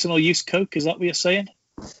medicinal use coke? Is that what you're saying?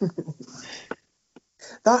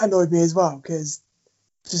 That annoyed me as well because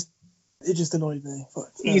it just annoyed me.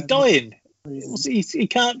 He's dying. Reasons. He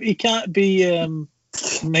can't be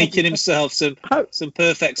making himself some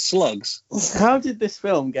perfect slugs. How did this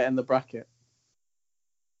film get in the bracket?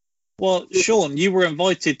 Well, Sean, you were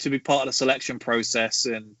invited to be part of the selection process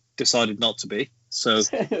and decided not to be. So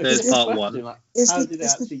there's part one. Like, It's how the- did it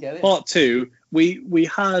it's the- actually get in? Part two, we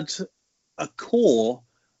had a core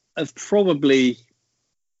of probably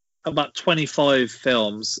about 25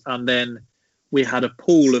 films, and then we had a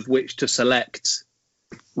pool of which to select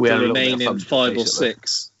We the had a little bit of remaining fun, 5 or basically.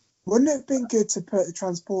 6. Wouldn't it have been good to put the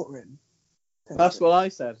transporter in? That's what I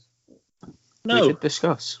said. We No, did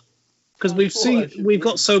discuss. because we've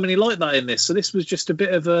got so many like that in this. So this was just a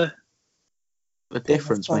bit of a A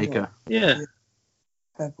difference fun maker. yeah.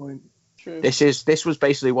 Fair point. True. This was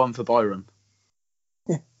basically one for Byron.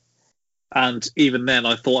 And even then,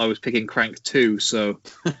 I thought I was picking Crank 2. So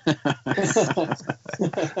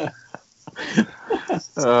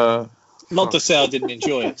not to say I didn't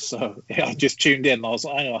enjoy it. So yeah, I just tuned in. And I was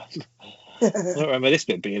like, hang on, I don't remember this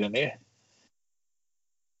bit being in here.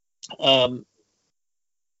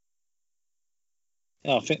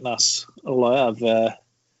 Yeah, I think that's all I have.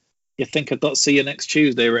 You think I've got "see you next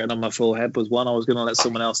Tuesday" written on my forehead was one. I was going to let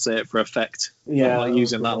someone else say it for effect. Yeah, I'm not that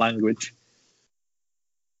using was that cool. language.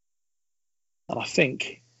 And I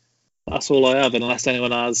think that's all I have, unless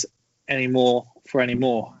anyone has any more for any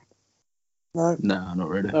more. No. No, not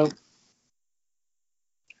really. Oh,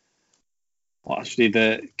 Well, actually,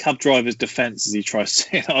 the cab driver's defence as he tries to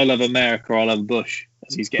say, "I love America, I love Bush,"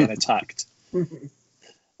 as he's getting attacked.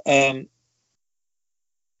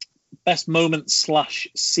 Best moment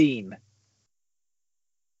 / scene.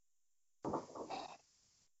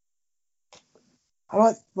 I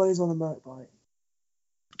like when he's on the motorbike.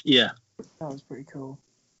 Yeah, That was pretty cool.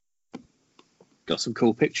 got some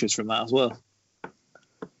cool pictures from that as well.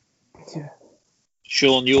 Yeah.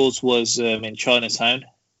 Sean, yours was in Chinatown.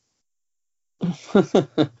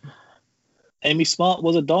 Amy Smart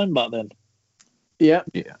was a dime back then. yeah.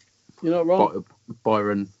 Yeah. You're not wrong.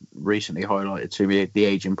 Byron recently highlighted to me the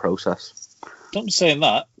aging process. Don't be saying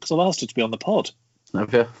that, because I've asked her to be on the pod.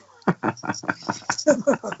 Have you?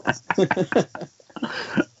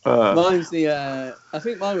 Mine's the. I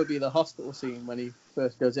think mine would be the hospital scene when he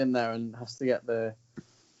first goes in there and has to get the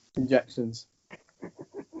injections.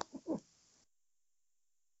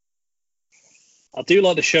 I do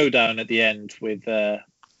like the showdown at the end with the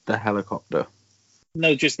helicopter.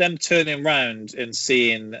 no, just them turning round and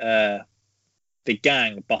seeing the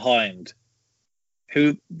gang behind,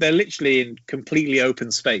 who they're literally in completely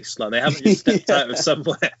open space. Like they haven't just stepped out of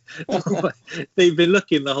somewhere. They've been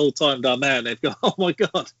looking the whole time down there, and they've gone, "Oh my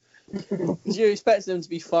god!" Did you expect them to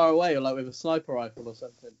be far away or like with a sniper rifle or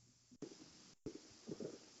something?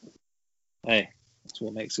 Hey, that's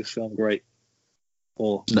what makes this film great,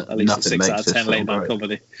 or No- at least a nothing 6 makes out of this 10 film late night great.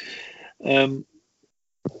 comedy.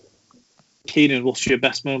 Keenan, what's your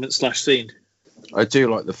best moment / scene? I do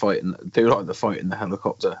like the fight in the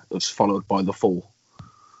helicopter. It's followed by the fall.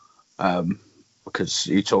 Because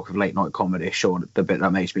you talk of late night comedy, sure, the bit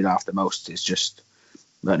that makes me laugh the most is just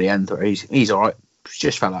at the end where he's all right.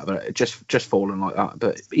 Just fell out of it, just falling like that,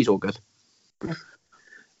 but he's all good.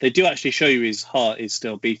 They do actually show you his heart is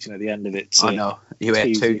still beating at the end of it. So I know you hear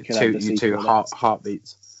tease you could have the two sequel.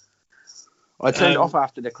 heartbeats. I turned it off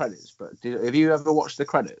after the credits, but have you ever watched the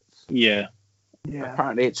credits? Yeah, Yeah.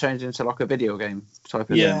 Apparently, it turns into like a video game type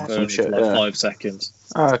of yeah, thing or for some only shit. for like Yeah. 5 seconds.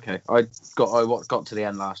 Oh, okay, I got to the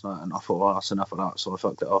end last night and I thought, well, that's enough of that, so I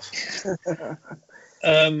fucked it off.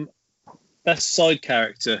 Best side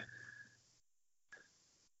character.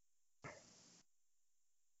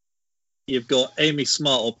 You've got Amy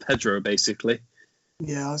Smart or Pedro, basically.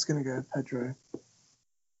 Yeah, I was going to go with Pedro.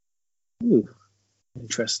 Ooh,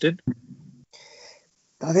 interesting.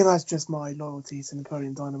 I think that's just my loyalty to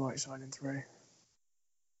Napoleon Dynamite shining through.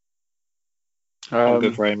 I'll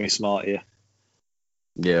go for Amy Smart here.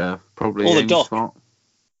 Yeah, probably. Or the Amy Doc. Smart.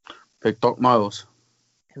 Big Doc Miles.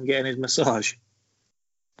 Him getting his massage.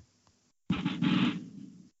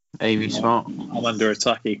 Amy Smart. I'm under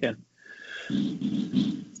attack again.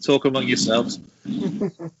 Talk among yourselves.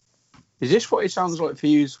 Is this what it sounds like for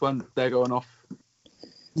you when they're going off?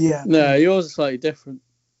 Yeah. No, yours is slightly different.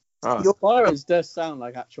 Oh. Byron's does sound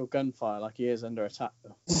like actual gunfire, like he is under attack,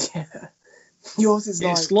 though. Yeah. Yours is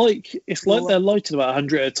It's like they're lighting about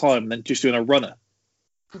 100 at a time and then just doing a runner.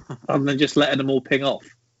 And then just letting them all ping off.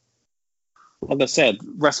 Like I said,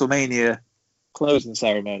 WrestleMania closing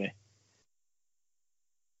ceremony.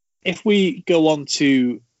 If we go on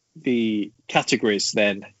to the categories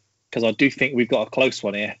then, because I do think we've got a close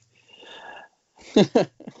one here.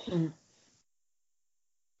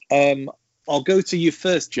 I'll go to you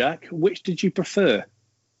first, Jack. Which did you prefer?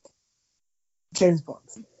 James Bond.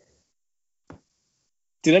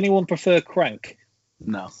 Did anyone prefer Crank?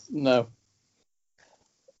 No. No.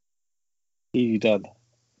 You done.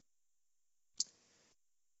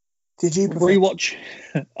 Did you prefer? Rewatch.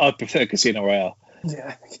 I prefer Casino Royale.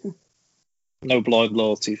 Yeah. No blind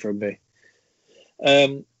loyalty from me.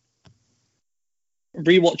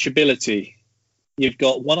 Rewatchability. You've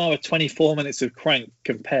got 1 hour 24 minutes of Crank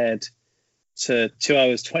compared to 2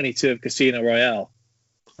 hours 22 of Casino Royale.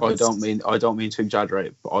 I don't mean to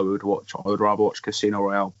exaggerate, but I would rather watch Casino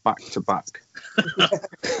Royale back to back.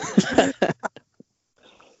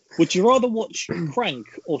 Would you rather watch Crank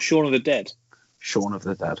or Shaun of the Dead? Shaun of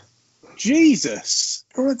the Dead. Jesus.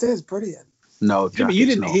 Shaun of the Dead is brilliant. No, Yeah, Jack, but you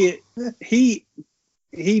it's didn't not. hear.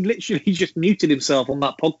 He literally just muted himself on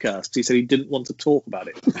that podcast. He said he didn't want to talk about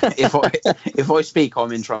it. if I speak,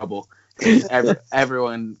 I'm in trouble.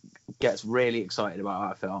 Everyone gets really excited about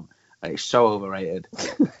that film. And it's so overrated.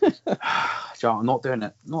 John, I'm not doing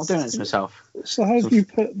it. I'm not doing it to myself. So how do you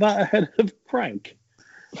put that ahead of Crank?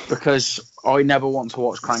 Because I never want to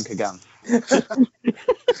watch Crank again.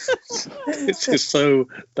 It's just so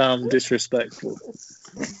damn disrespectful.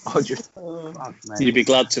 You'd be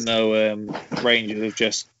glad to know Rangers have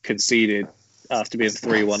just conceded after being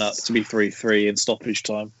 3-1 up to be 3-3 in stoppage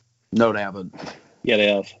time. No, they haven't. Yeah,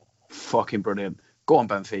 they have. Fucking brilliant. Go on,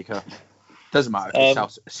 Benfica. Doesn't matter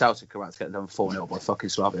if Celtic are about to get done 4-0 by fucking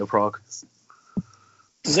Slavia Prague.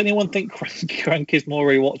 Does anyone think Crank is more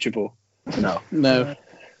rewatchable? No.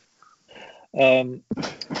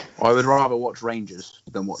 I would rather watch Rangers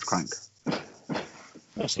than watch Crank.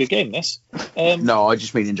 That's a good game, this. No, I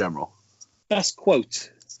just mean in general. Best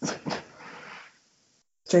quote.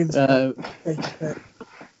 James Bond.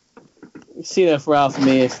 See there for Ralph for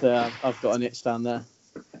me is that I've got an itch down there.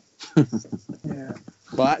 Yeah.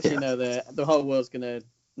 But I actually know the whole world's going to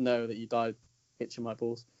know that you died itching my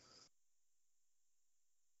balls.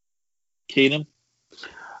 Keenan?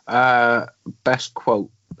 Best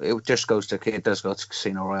quote. It does go to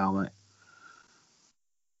Casino Royale, mate.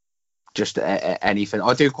 Just anything.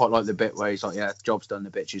 I do quite like the bit where he's like, yeah, job's done, the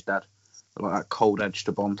bitch is dead. I like that cold edge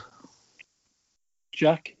to Bond.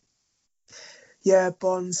 Jack? Yeah,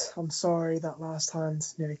 Bond. I'm sorry, that last hand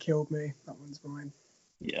nearly killed me. That one's mine.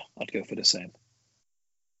 Yeah, I'd go for the same.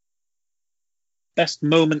 Best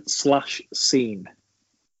moment / scene.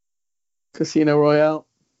 Casino Royale.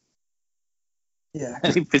 Yeah.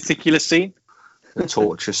 Any particular scene? The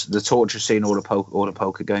torture scene or the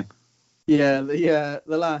poker game. Yeah, the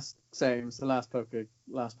last poker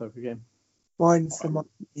game. Mine's the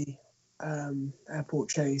Miami airport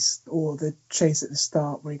chase, or the chase at the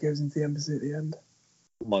start where he goes into the embassy at the end.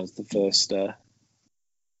 Mine's the first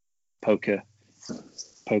poker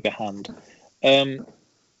hand.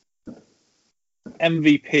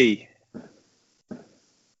 MVP.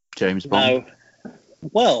 James Bond. Now,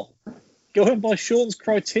 well, going by Sean's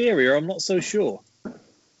criteria, I'm not so sure.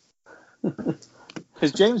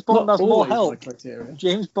 Because James Bond has more help.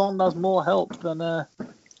 James Bond has more help than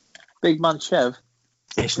Big Man Chev.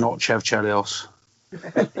 It's not Chev Chelios.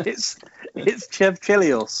 It's Chev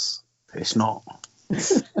Chelios. It's not.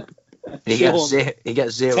 He gets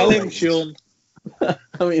zero. Tell him, ratings. Sean.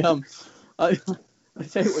 I mean, I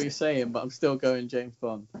take what you're saying, but I'm still going James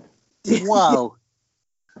Bond. Wow.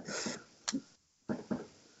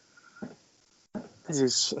 This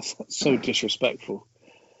is so disrespectful.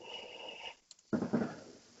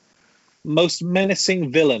 Most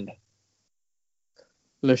menacing villain.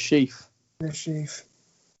 Le Chiffre. The chief.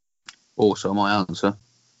 Also my answer.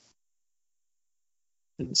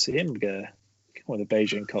 Didn't see him go with a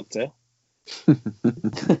Beijing cocktail.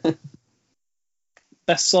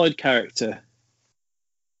 Best side character.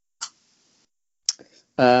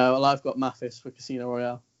 Well, I've got Mathis for Casino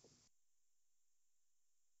Royale.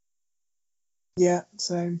 Yeah,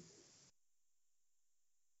 same.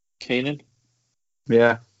 Keenan.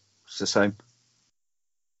 Yeah, it's the same.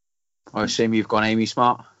 I assume you've gone Amy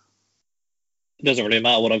Smart. It doesn't really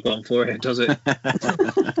matter what I've gone for it, does it?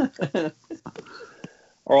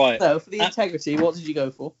 All right. So, for the integrity, what did you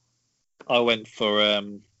go for? I went for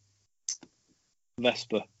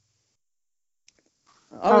Vesper.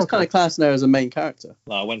 I was kind of classing her as a main character.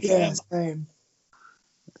 No, I went for Yeah, Em. same.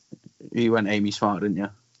 You went Amy Smart, didn't you?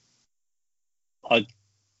 I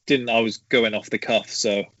didn't. I was going off the cuff,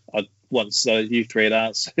 so once you three had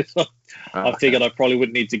answered, I figured I probably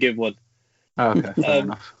wouldn't need to give one. Okay, fair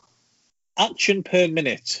enough. Action per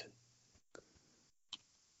minute.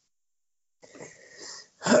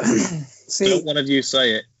 See, Don't one of you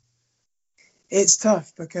say it. it's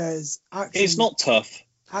tough because action, It's not tough.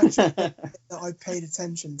 action that I paid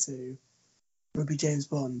attention to would be James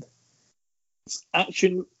Bond.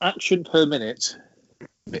 Action per minute.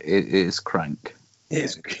 It is Crank.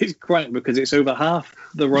 It's crank because it's over half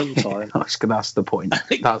the runtime. That's the point.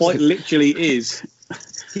 It That's quite it. literally is.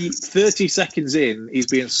 30 seconds in, he's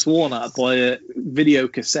being sworn at by a video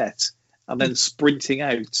cassette and then sprinting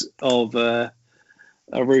out of a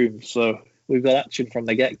room. So we've got action from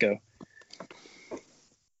the get-go.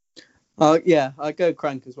 Yeah, I go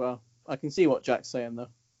Crank as well. I can see what Jack's saying, though.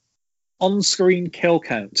 On-screen kill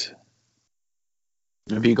count.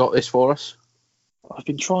 Have you got this for us? I've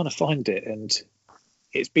been trying to find it, and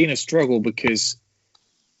it's been a struggle because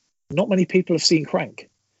not many people have seen Crank.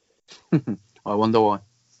 I wonder why.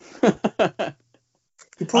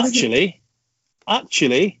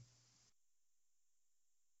 Actually,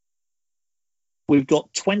 we've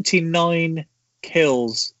got 29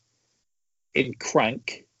 kills in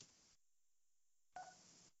Crank,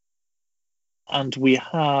 and we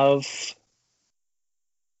have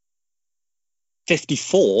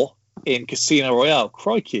 54 in Casino Royale.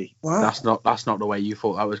 Crikey! Wow. That's not the way you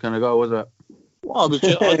thought that was going to go, was it? Well,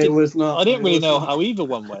 It was not. I didn't really know how either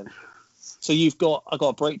one went. So I got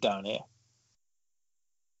a breakdown here.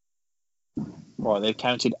 Right, they've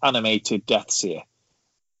counted animated deaths here.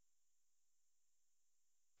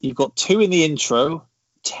 You've got 2 in the intro,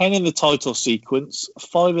 10 in the title sequence,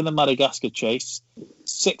 5 in the Madagascar chase,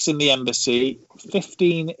 6 in the embassy,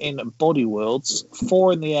 15 in Body Worlds,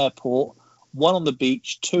 4 in the airport, 1 on the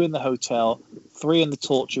beach, 2 in the hotel, 3 in the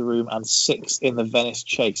torture room, and 6 in the Venice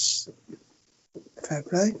chase. Fair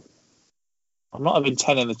play. I'm not having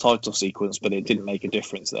 10 in the title sequence, but it didn't make a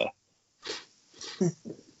difference there.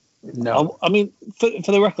 No. I mean, for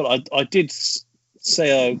the record, I did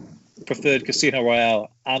say I preferred Casino Royale,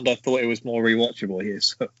 and I thought it was more rewatchable here.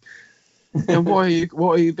 So. And why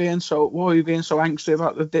are you being so angsty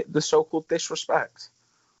about the so-called disrespect?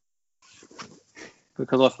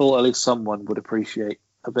 Because I thought at least someone would appreciate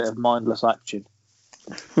a bit of mindless action.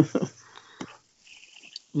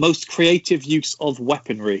 Most creative use of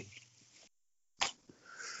weaponry.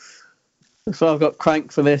 So I've got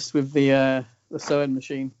Crank for this with the sewing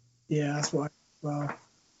machine. Yeah, that's what. Well,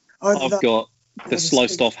 I've got the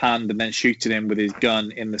sliced off hand and then shooting him with his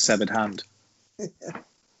gun in the severed hand.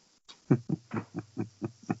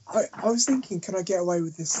 I was thinking, can I get away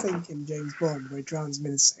with this sink in James Bond where he drowns him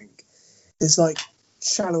in a sink? It's like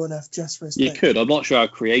shallow enough just for his. You could. I'm not sure how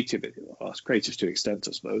creative it is. Well, it's creative to an extent,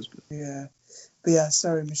 I suppose. But yeah,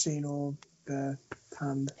 sewing machine or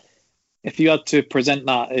hand. if you had to present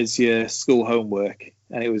that as your school homework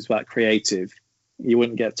and it was that creative, you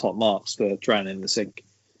wouldn't get top marks for drowning in the sink.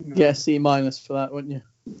 No. Yeah, C- for that, wouldn't you?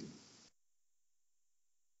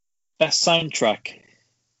 Best soundtrack.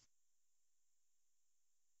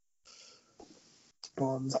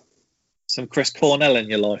 Bond. Some Chris Cornell in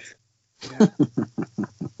your life. Yeah.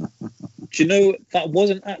 Do you know that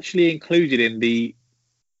wasn't actually included in the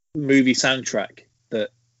movie soundtrack that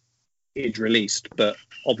it released, but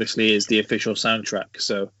obviously is the official soundtrack.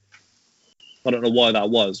 So I don't know why that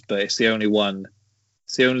was, but it's the only one.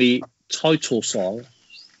 It's the only title song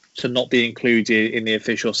to not be included in the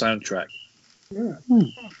official soundtrack. Yeah.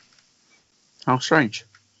 How strange.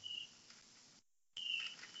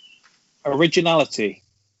 Originality.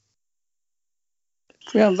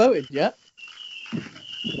 We haven't voted yet.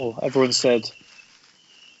 Well, everyone said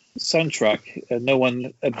soundtrack, and no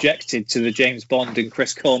one objected to the James Bond and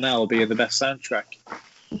Chris Cornell being the best soundtrack.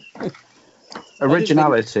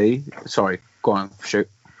 Originality. Sorry, go on, shoot.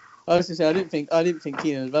 I was going to say I didn't think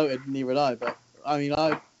Keenan had voted, neither would I. But I mean,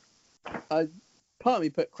 I part of me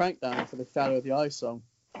put Crank down for the Shadow of the Eye song,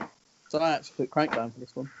 so I actually put Crank down for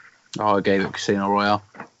this one. Oh, I gave it Casino Royale.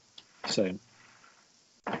 Same.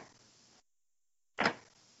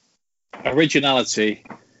 Originality,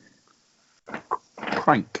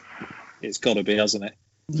 Crank. it's got to be, hasn't it?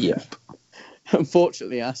 Yep.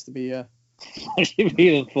 Unfortunately, it has to be.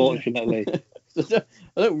 Unfortunately. I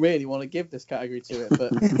don't really want to give this category to it,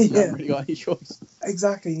 but I Yeah. haven't really got any choice.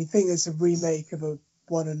 Exactly. You think it's a remake of a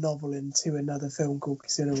novel into another film called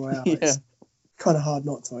Casino Royale. Yeah. It's kind of hard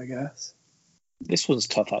not to, I guess. This one's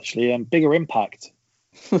tough, actually. Bigger Impact.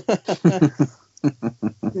 Don't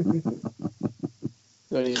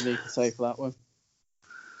even need to say for that one.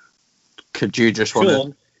 Could you just want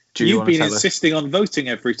Sean, to? you've been insisting on voting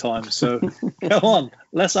every time, so go on.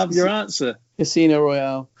 Let's have your answer. Casino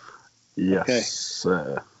Royale. Yes.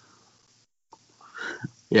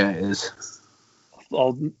 Yeah, it is.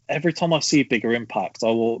 Every time I see Bigger Impact, I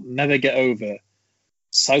will never get over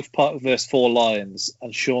South Park versus Four Lions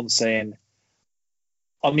and Sean saying,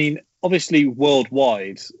 I mean, obviously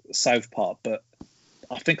worldwide South Park, but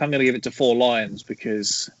I think I'm going to give it to Four Lions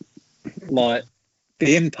because, like,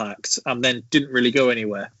 the impact and then didn't really go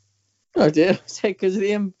anywhere. Oh dear, because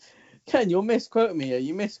the Ken, you're misquoting me here.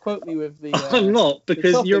 You misquote me with the. I'm not,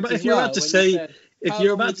 because the if you're about to say,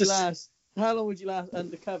 how long would you last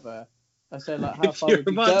undercover? I said, like, how if far you're would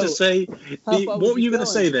you about go? to say, How far what would were you you going to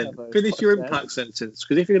go say then? undercover, Finish is your what I said. impact sentence,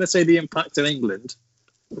 because if you're going to say the impact in England,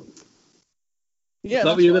 Yeah, that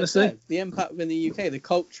that's what you were I gonna say? said. The impact in the UK, the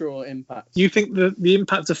cultural impact. you think the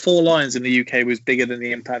impact of Four Lions in the UK was bigger than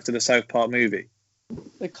the impact of the South Park movie?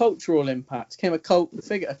 The cultural impact became a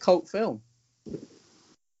cult film.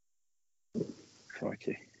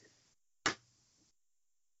 Crikey.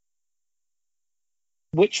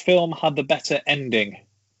 Which film had the better ending?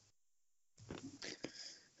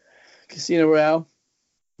 Casino Royale.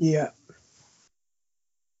 Yeah.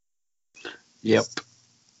 Yep.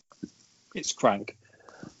 It's Crank.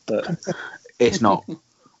 But It's not.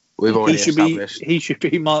 We've already established. he should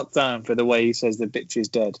be marked down for the way he says the bitch is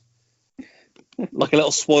dead. Like a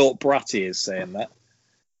little spoilt brat he is saying that.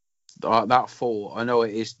 That fall, I know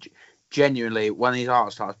it is genuinely, when his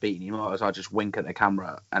heart starts beating, you might as well just wink at the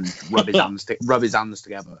camera and rub his hands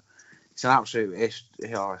together. It's an absolute,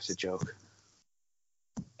 it's a joke.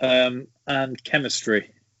 And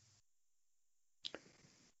Chemistry.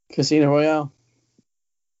 Casino Royale.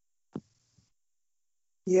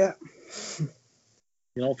 Yeah. You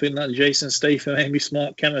don't think that Jason Statham, Amy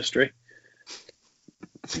Smart chemistry?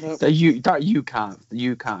 Nope. That you can't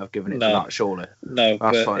have given it to that, surely. No,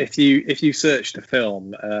 That's but fine. if you search the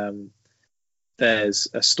film, there's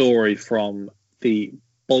a story from the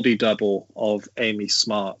body double of Amy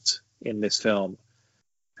Smart in this film,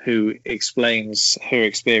 who explains her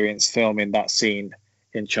experience filming that scene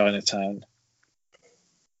in Chinatown,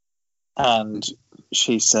 and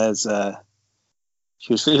she says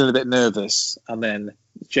she was feeling a bit nervous, and then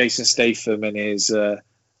Jason Statham in his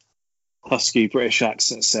husky British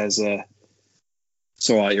accent says, "It's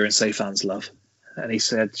all right, you're in safe hands, love." And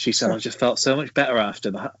she said, "I just felt so much better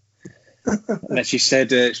after that." And then she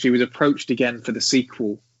said she was approached again for the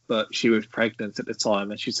sequel, but she was pregnant at the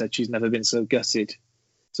time, and she said she's never been so gutted.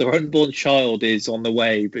 So her unborn child is on the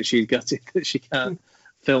way, but she's gutted that she can't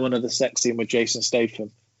film another sex scene with Jason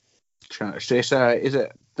Statham. Is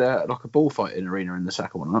it like a bullfighting arena in the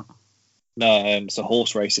second one, right? No, it's a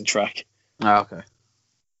horse racing track. Oh, okay.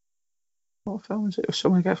 What film is it? If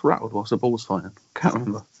someone gets rattled whilst the ball's fighting. Can't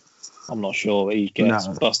remember. I'm not sure. He gets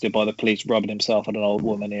busted by the police rubbing himself at an old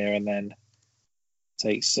woman here, and then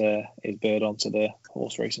takes his bird onto the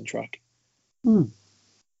horse racing track.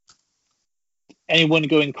 Anyone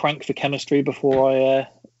going Crank for Chemistry before I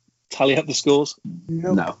tally up the scores?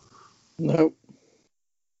 Nope. Nope. No.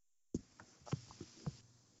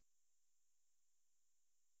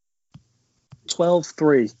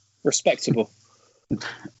 12-3. Respectable. It's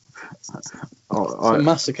a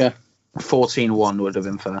massacre. 14-1 would have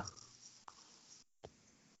been fair.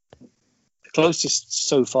 The closest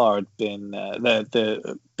so far had been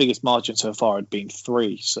the biggest margin so far had been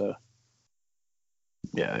 3. So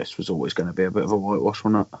yeah, this was always going to be a bit of a whitewash,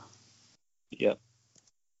 wasn't it? Yep.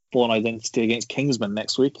 Born Identity against Kingsman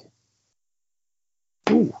next week.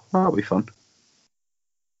 Ooh, that'll be fun.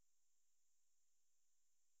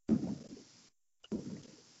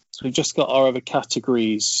 So we've just got our other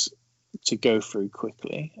categories to go through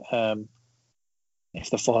quickly. If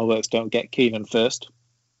the fireworks don't get Keenan first.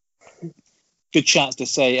 Good chance to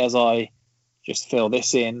say, as I just fill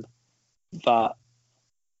this in, that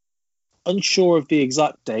unsure of the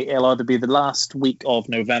exact date, it'll either be the last week of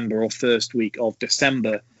November or first week of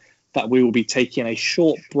December, that we will be taking a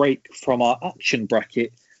short break from our action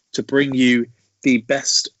bracket to bring you the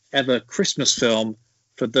best ever Christmas film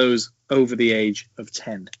for those over the age of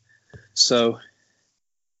 10. So,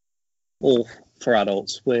 all for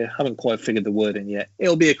adults. We haven't quite figured the word in yet.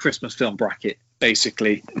 It'll be a Christmas film bracket,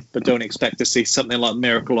 basically, but don't expect to see something like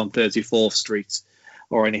Miracle on 34th Street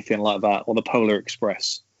or anything like that, or the Polar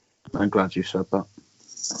Express. I'm glad you said that.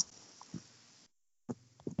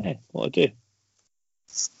 Yeah, what I do.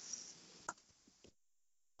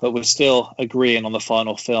 But we're still agreeing on the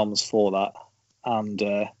final films for that. And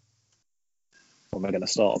well, we're going to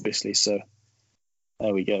start, obviously, so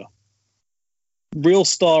there we go. Real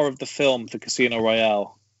star of the film for Casino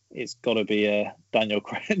Royale, it's got to be Daniel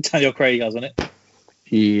Craig, hasn't it?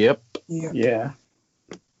 Yep. Yeah.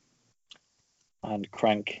 And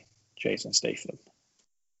Crank, Jason Statham.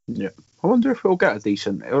 Yeah. I wonder if we'll get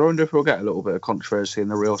a little bit of controversy in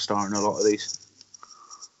the real star in a lot of these.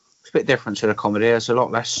 It's a bit different to the comedy. It's a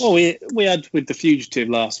lot less. Well, we had with The Fugitive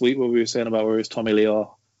last week, where we were saying about where it was Tommy Lee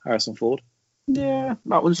or Harrison Ford. Yeah,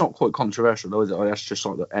 that one's not quite controversial, though, is it? That's just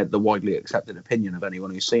like the widely accepted opinion of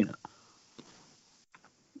anyone who's seen it.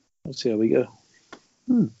 Let's see how we go.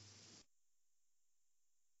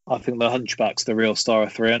 I think The Hunchback's the real star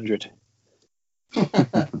of 300.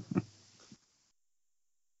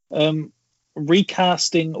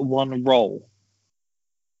 Recasting one role.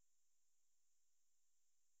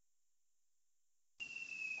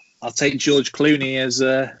 I'll take George Clooney as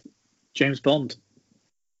James Bond.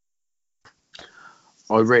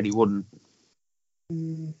 I really wouldn't.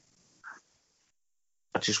 Mm.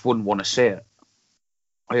 I just wouldn't want to see it.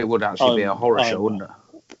 It would actually be a horror show, wouldn't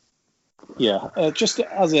it? Yeah, just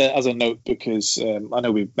as a note, because I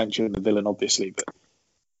know we've mentioned the villain, obviously, but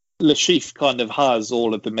Le Chiffre kind of has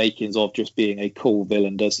all of the makings of just being a cool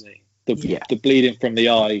villain, doesn't he? The bleeding from the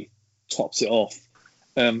eye tops it off.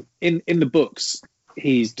 In the books,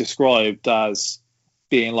 he's described as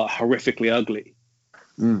being like horrifically ugly.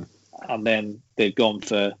 And then they've gone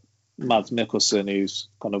for Mads Mikkelsen, who's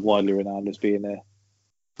kind of widely renowned as being a...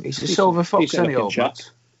 He's a silver fox, anyhow.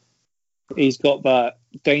 He's got that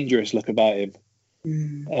dangerous look about him.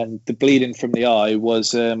 And the bleeding from the eye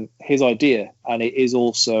was his idea, and it is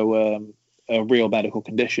also a real medical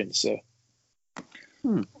condition. So,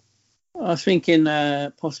 I was thinking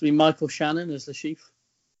possibly Michael Shannon as the chief.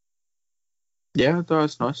 Yeah,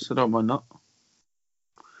 that's nice. I don't mind that.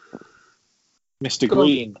 Mr.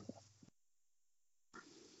 Green.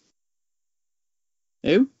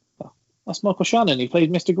 Who? That's Michael Shannon. He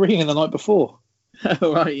played Mr. Green in The Night Before.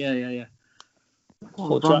 Oh, right, yeah.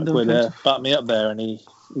 Thought Jack would back me up there, and he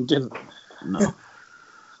didn't. No.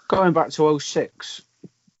 Going back to 2006,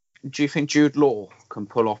 do you think Jude Law can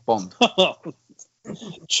pull off Bond?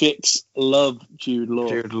 Chicks love Jude Law.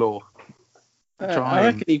 Jude Law. I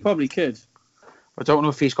reckon he probably could. I don't know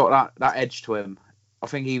if he's got that edge to him. I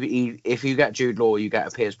think if you get Jude Law, you get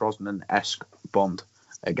a Pierce Brosnan-esque Bond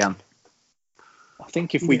again. I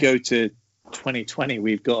think if we go to 2020,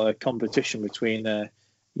 we've got a competition between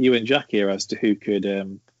you and Jack here as to who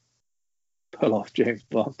could pull off James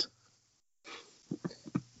Bond.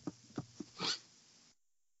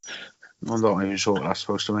 I'm not even sure what that's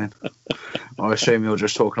supposed to mean. I assume you're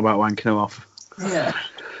just talking about wanking him off. Yeah.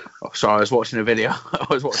 Oh, sorry, I was watching a video.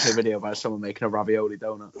 About someone making a ravioli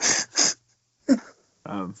donut.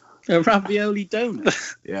 A ravioli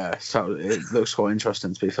donut? Yeah, so it looks quite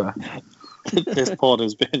interesting, to be fair. This pod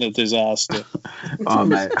has been a disaster. Oh,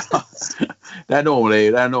 mate. They're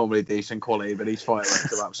normally decent quality, but these fireworks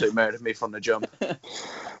have absolutely murdered me from the jump.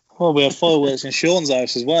 Well, we had fireworks in Sean's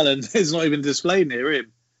house as well, and it's not even displayed near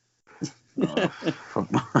him.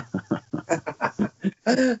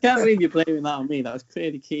 Can't believe you're blaming that on me. That was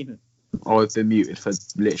clearly Keenan. I've been muted for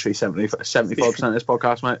literally 75% of this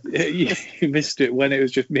podcast, mate. You missed it when it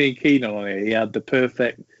was just me and Keenan on it. He had the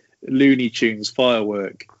perfect Looney Tunes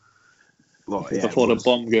firework before the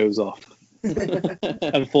bomb goes off.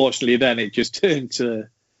 Unfortunately, then it just turned to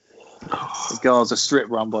the Gaza Strip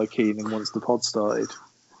run by Keenan once the pod started.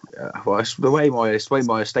 Yeah, well, it's the way my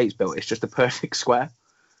estate's built. It's just a perfect square.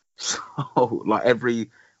 So,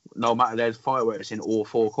 no matter, there's fireworks in all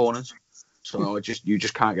four corners. So you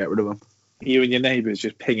just can't get rid of them. You and your neighbours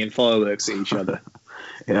just pinging fireworks at each other.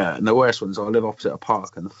 Yeah, and the worst ones, I live opposite a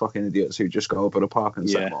park, and the fucking idiots who just go up at a park and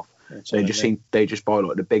set them off. They just buy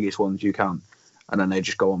like the biggest ones you can, and then they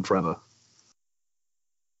just go on forever.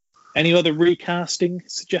 Any other recasting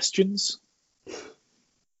suggestions?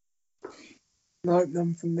 No,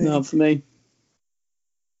 none from me. None for me.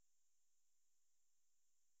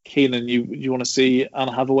 Keenan, you want to see Anne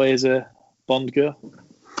Hathaway as a Bond girl?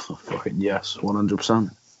 Oh, fucking yes, 100%.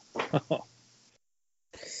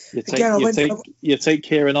 You take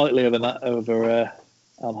Keira Knightley over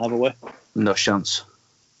Anne Hathaway? No chance.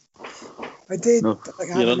 I did. No. Like,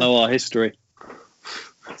 You don't know our history.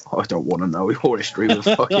 I don't want to know your history with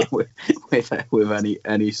fucking with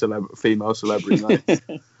any female celebrity, mate.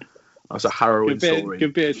 That's a harrowing story.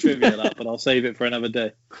 Could be a trivia that, but I'll save it for another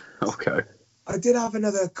day. Okay. I did have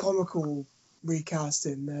another comical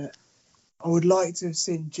recasting that I would like to have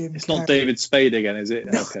seen Jim. It's Carrey. not David Spade again, is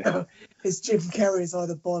it? No, Okay. it's Jim Carrey as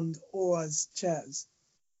either Bond or as Chaz.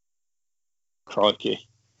 Crikey.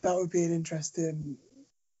 That would be an interesting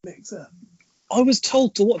mix-up. I was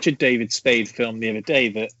told to watch a David Spade film the other day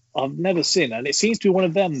that I've never seen, and it seems to be one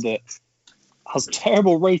of them that has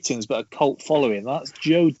terrible ratings but a cult following. That's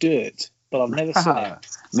Joe Dirt, but I've never seen it.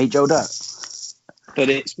 Meet Joe Dirt. But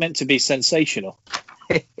it's meant to be sensational.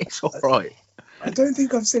 It's all right. I don't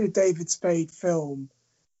think I've seen a David Spade film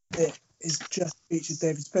that is just featured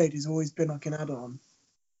David Spade. It's always been like an add-on.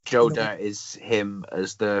 Joe Dirt is him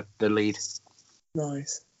as the lead.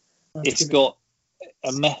 Nice. It's got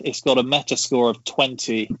a meta score of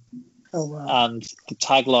 20. Oh, wow. And the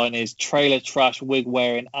tagline is trailer trash, wig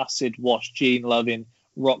wearing, acid wash, jean loving,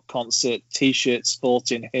 rock concert, t-shirt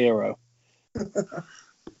sporting hero.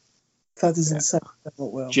 That doesn't sound that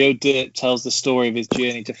well. Joe Dirt tells the story of his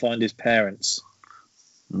journey to find his parents.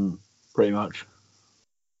 Pretty much.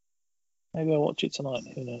 Maybe I'll watch it tonight.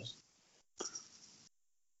 Who knows?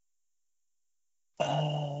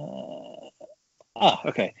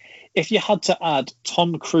 Okay. If you had to add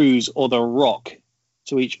Tom Cruise or The Rock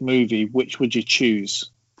to each movie, which would you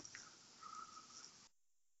choose?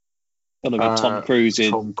 Gotta be Tom Cruise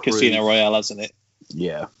in Casino Royale, hasn't it?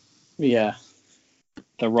 Yeah. Yeah.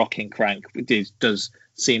 The Rock in Crank does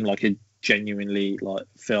seem like a genuinely like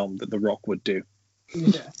film that The Rock would do.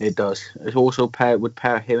 Yeah. It does. It also would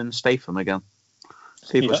pair him and Statham again.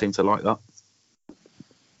 People seem to like that.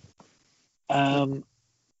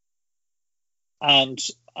 And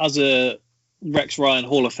as a Rex Ryan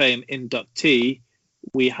Hall of Fame inductee,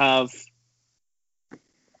 we have.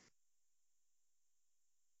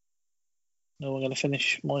 No one going to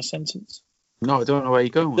finish my sentence? No, I don't know where you're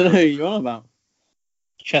going I with don't know it. who you're on about.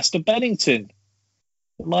 Chester Bennington,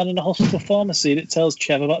 the man in the hospital pharmacy that tells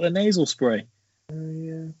Chev about the nasal spray.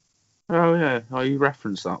 Yeah. Oh, yeah. Oh, you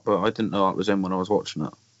referenced that, but I didn't know that was him when I was watching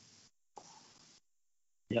it.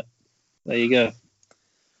 Yep. There you go. I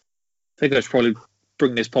think I should probably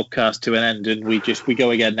bring this podcast to an end and we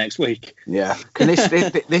go again next week. Yeah. Can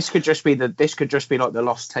this could just be like the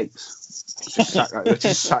lost tapes.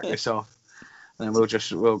 Just sack this off. And then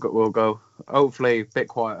we'll go hopefully a bit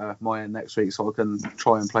quieter my end next week so I can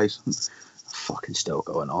try and play some fucking still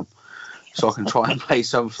going on. So I can try and play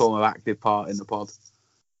some form of active part in the pod.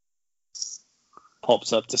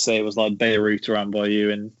 Pops up to say it was like Beirut around by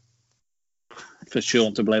you and for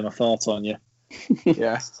Sean to blame a fart on you.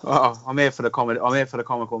 Yeah. Oh, I'm here for the comedy. I'm here for the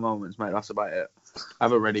comical moments, mate. That's about it. I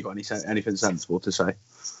haven't really got anything sensible to say.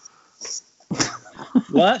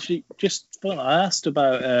 Well, actually, just fun. I asked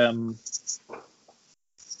about.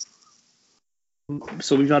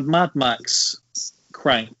 So we've had Mad Max,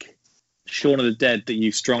 Crank, Shaun of the Dead that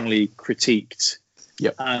you strongly critiqued.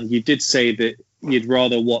 Yep. And you did say that you'd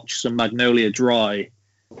rather watch some Magnolia Dry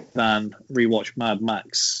than rewatch Mad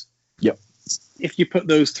Max. Yep. If you put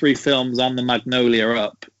those three films and the Magnolia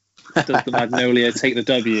up, does the Magnolia take the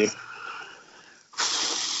W?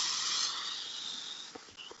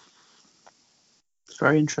 It's a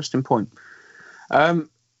very interesting point. I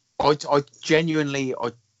genuinely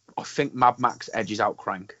think Mad Max edges out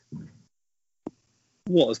Crank.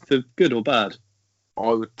 What, is the good or bad? I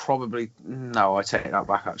would probably I take that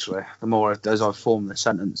back actually. The more as I form the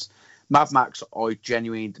sentence, Mad Max, I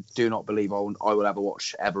genuinely do not believe I will ever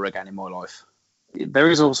watch ever again in my life.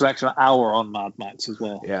 There is also an extra hour on Mad Max as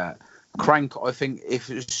well. Yeah, Crank. I think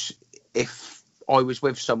if I was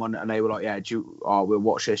with someone and they were like, "Yeah, we'll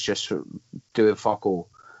watch this just for doing fuck all,"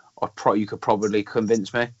 you could probably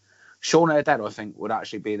convince me. Shaun of the Dead, I think, would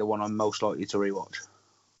actually be the one I'm most likely to rewatch.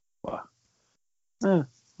 Well, yeah,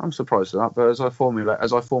 I'm surprised at that, but as I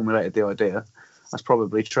formulated the idea, that's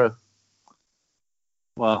probably true.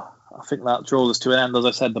 Well, I think that draws us to an end. As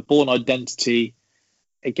I said, the Bourne Identity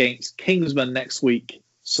against Kingsman next week.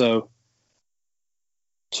 So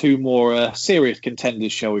two more serious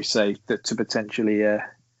contenders, shall we say, that to potentially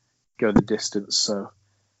go the distance. So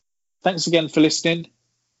thanks again for listening.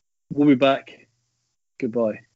 We'll be back. Goodbye.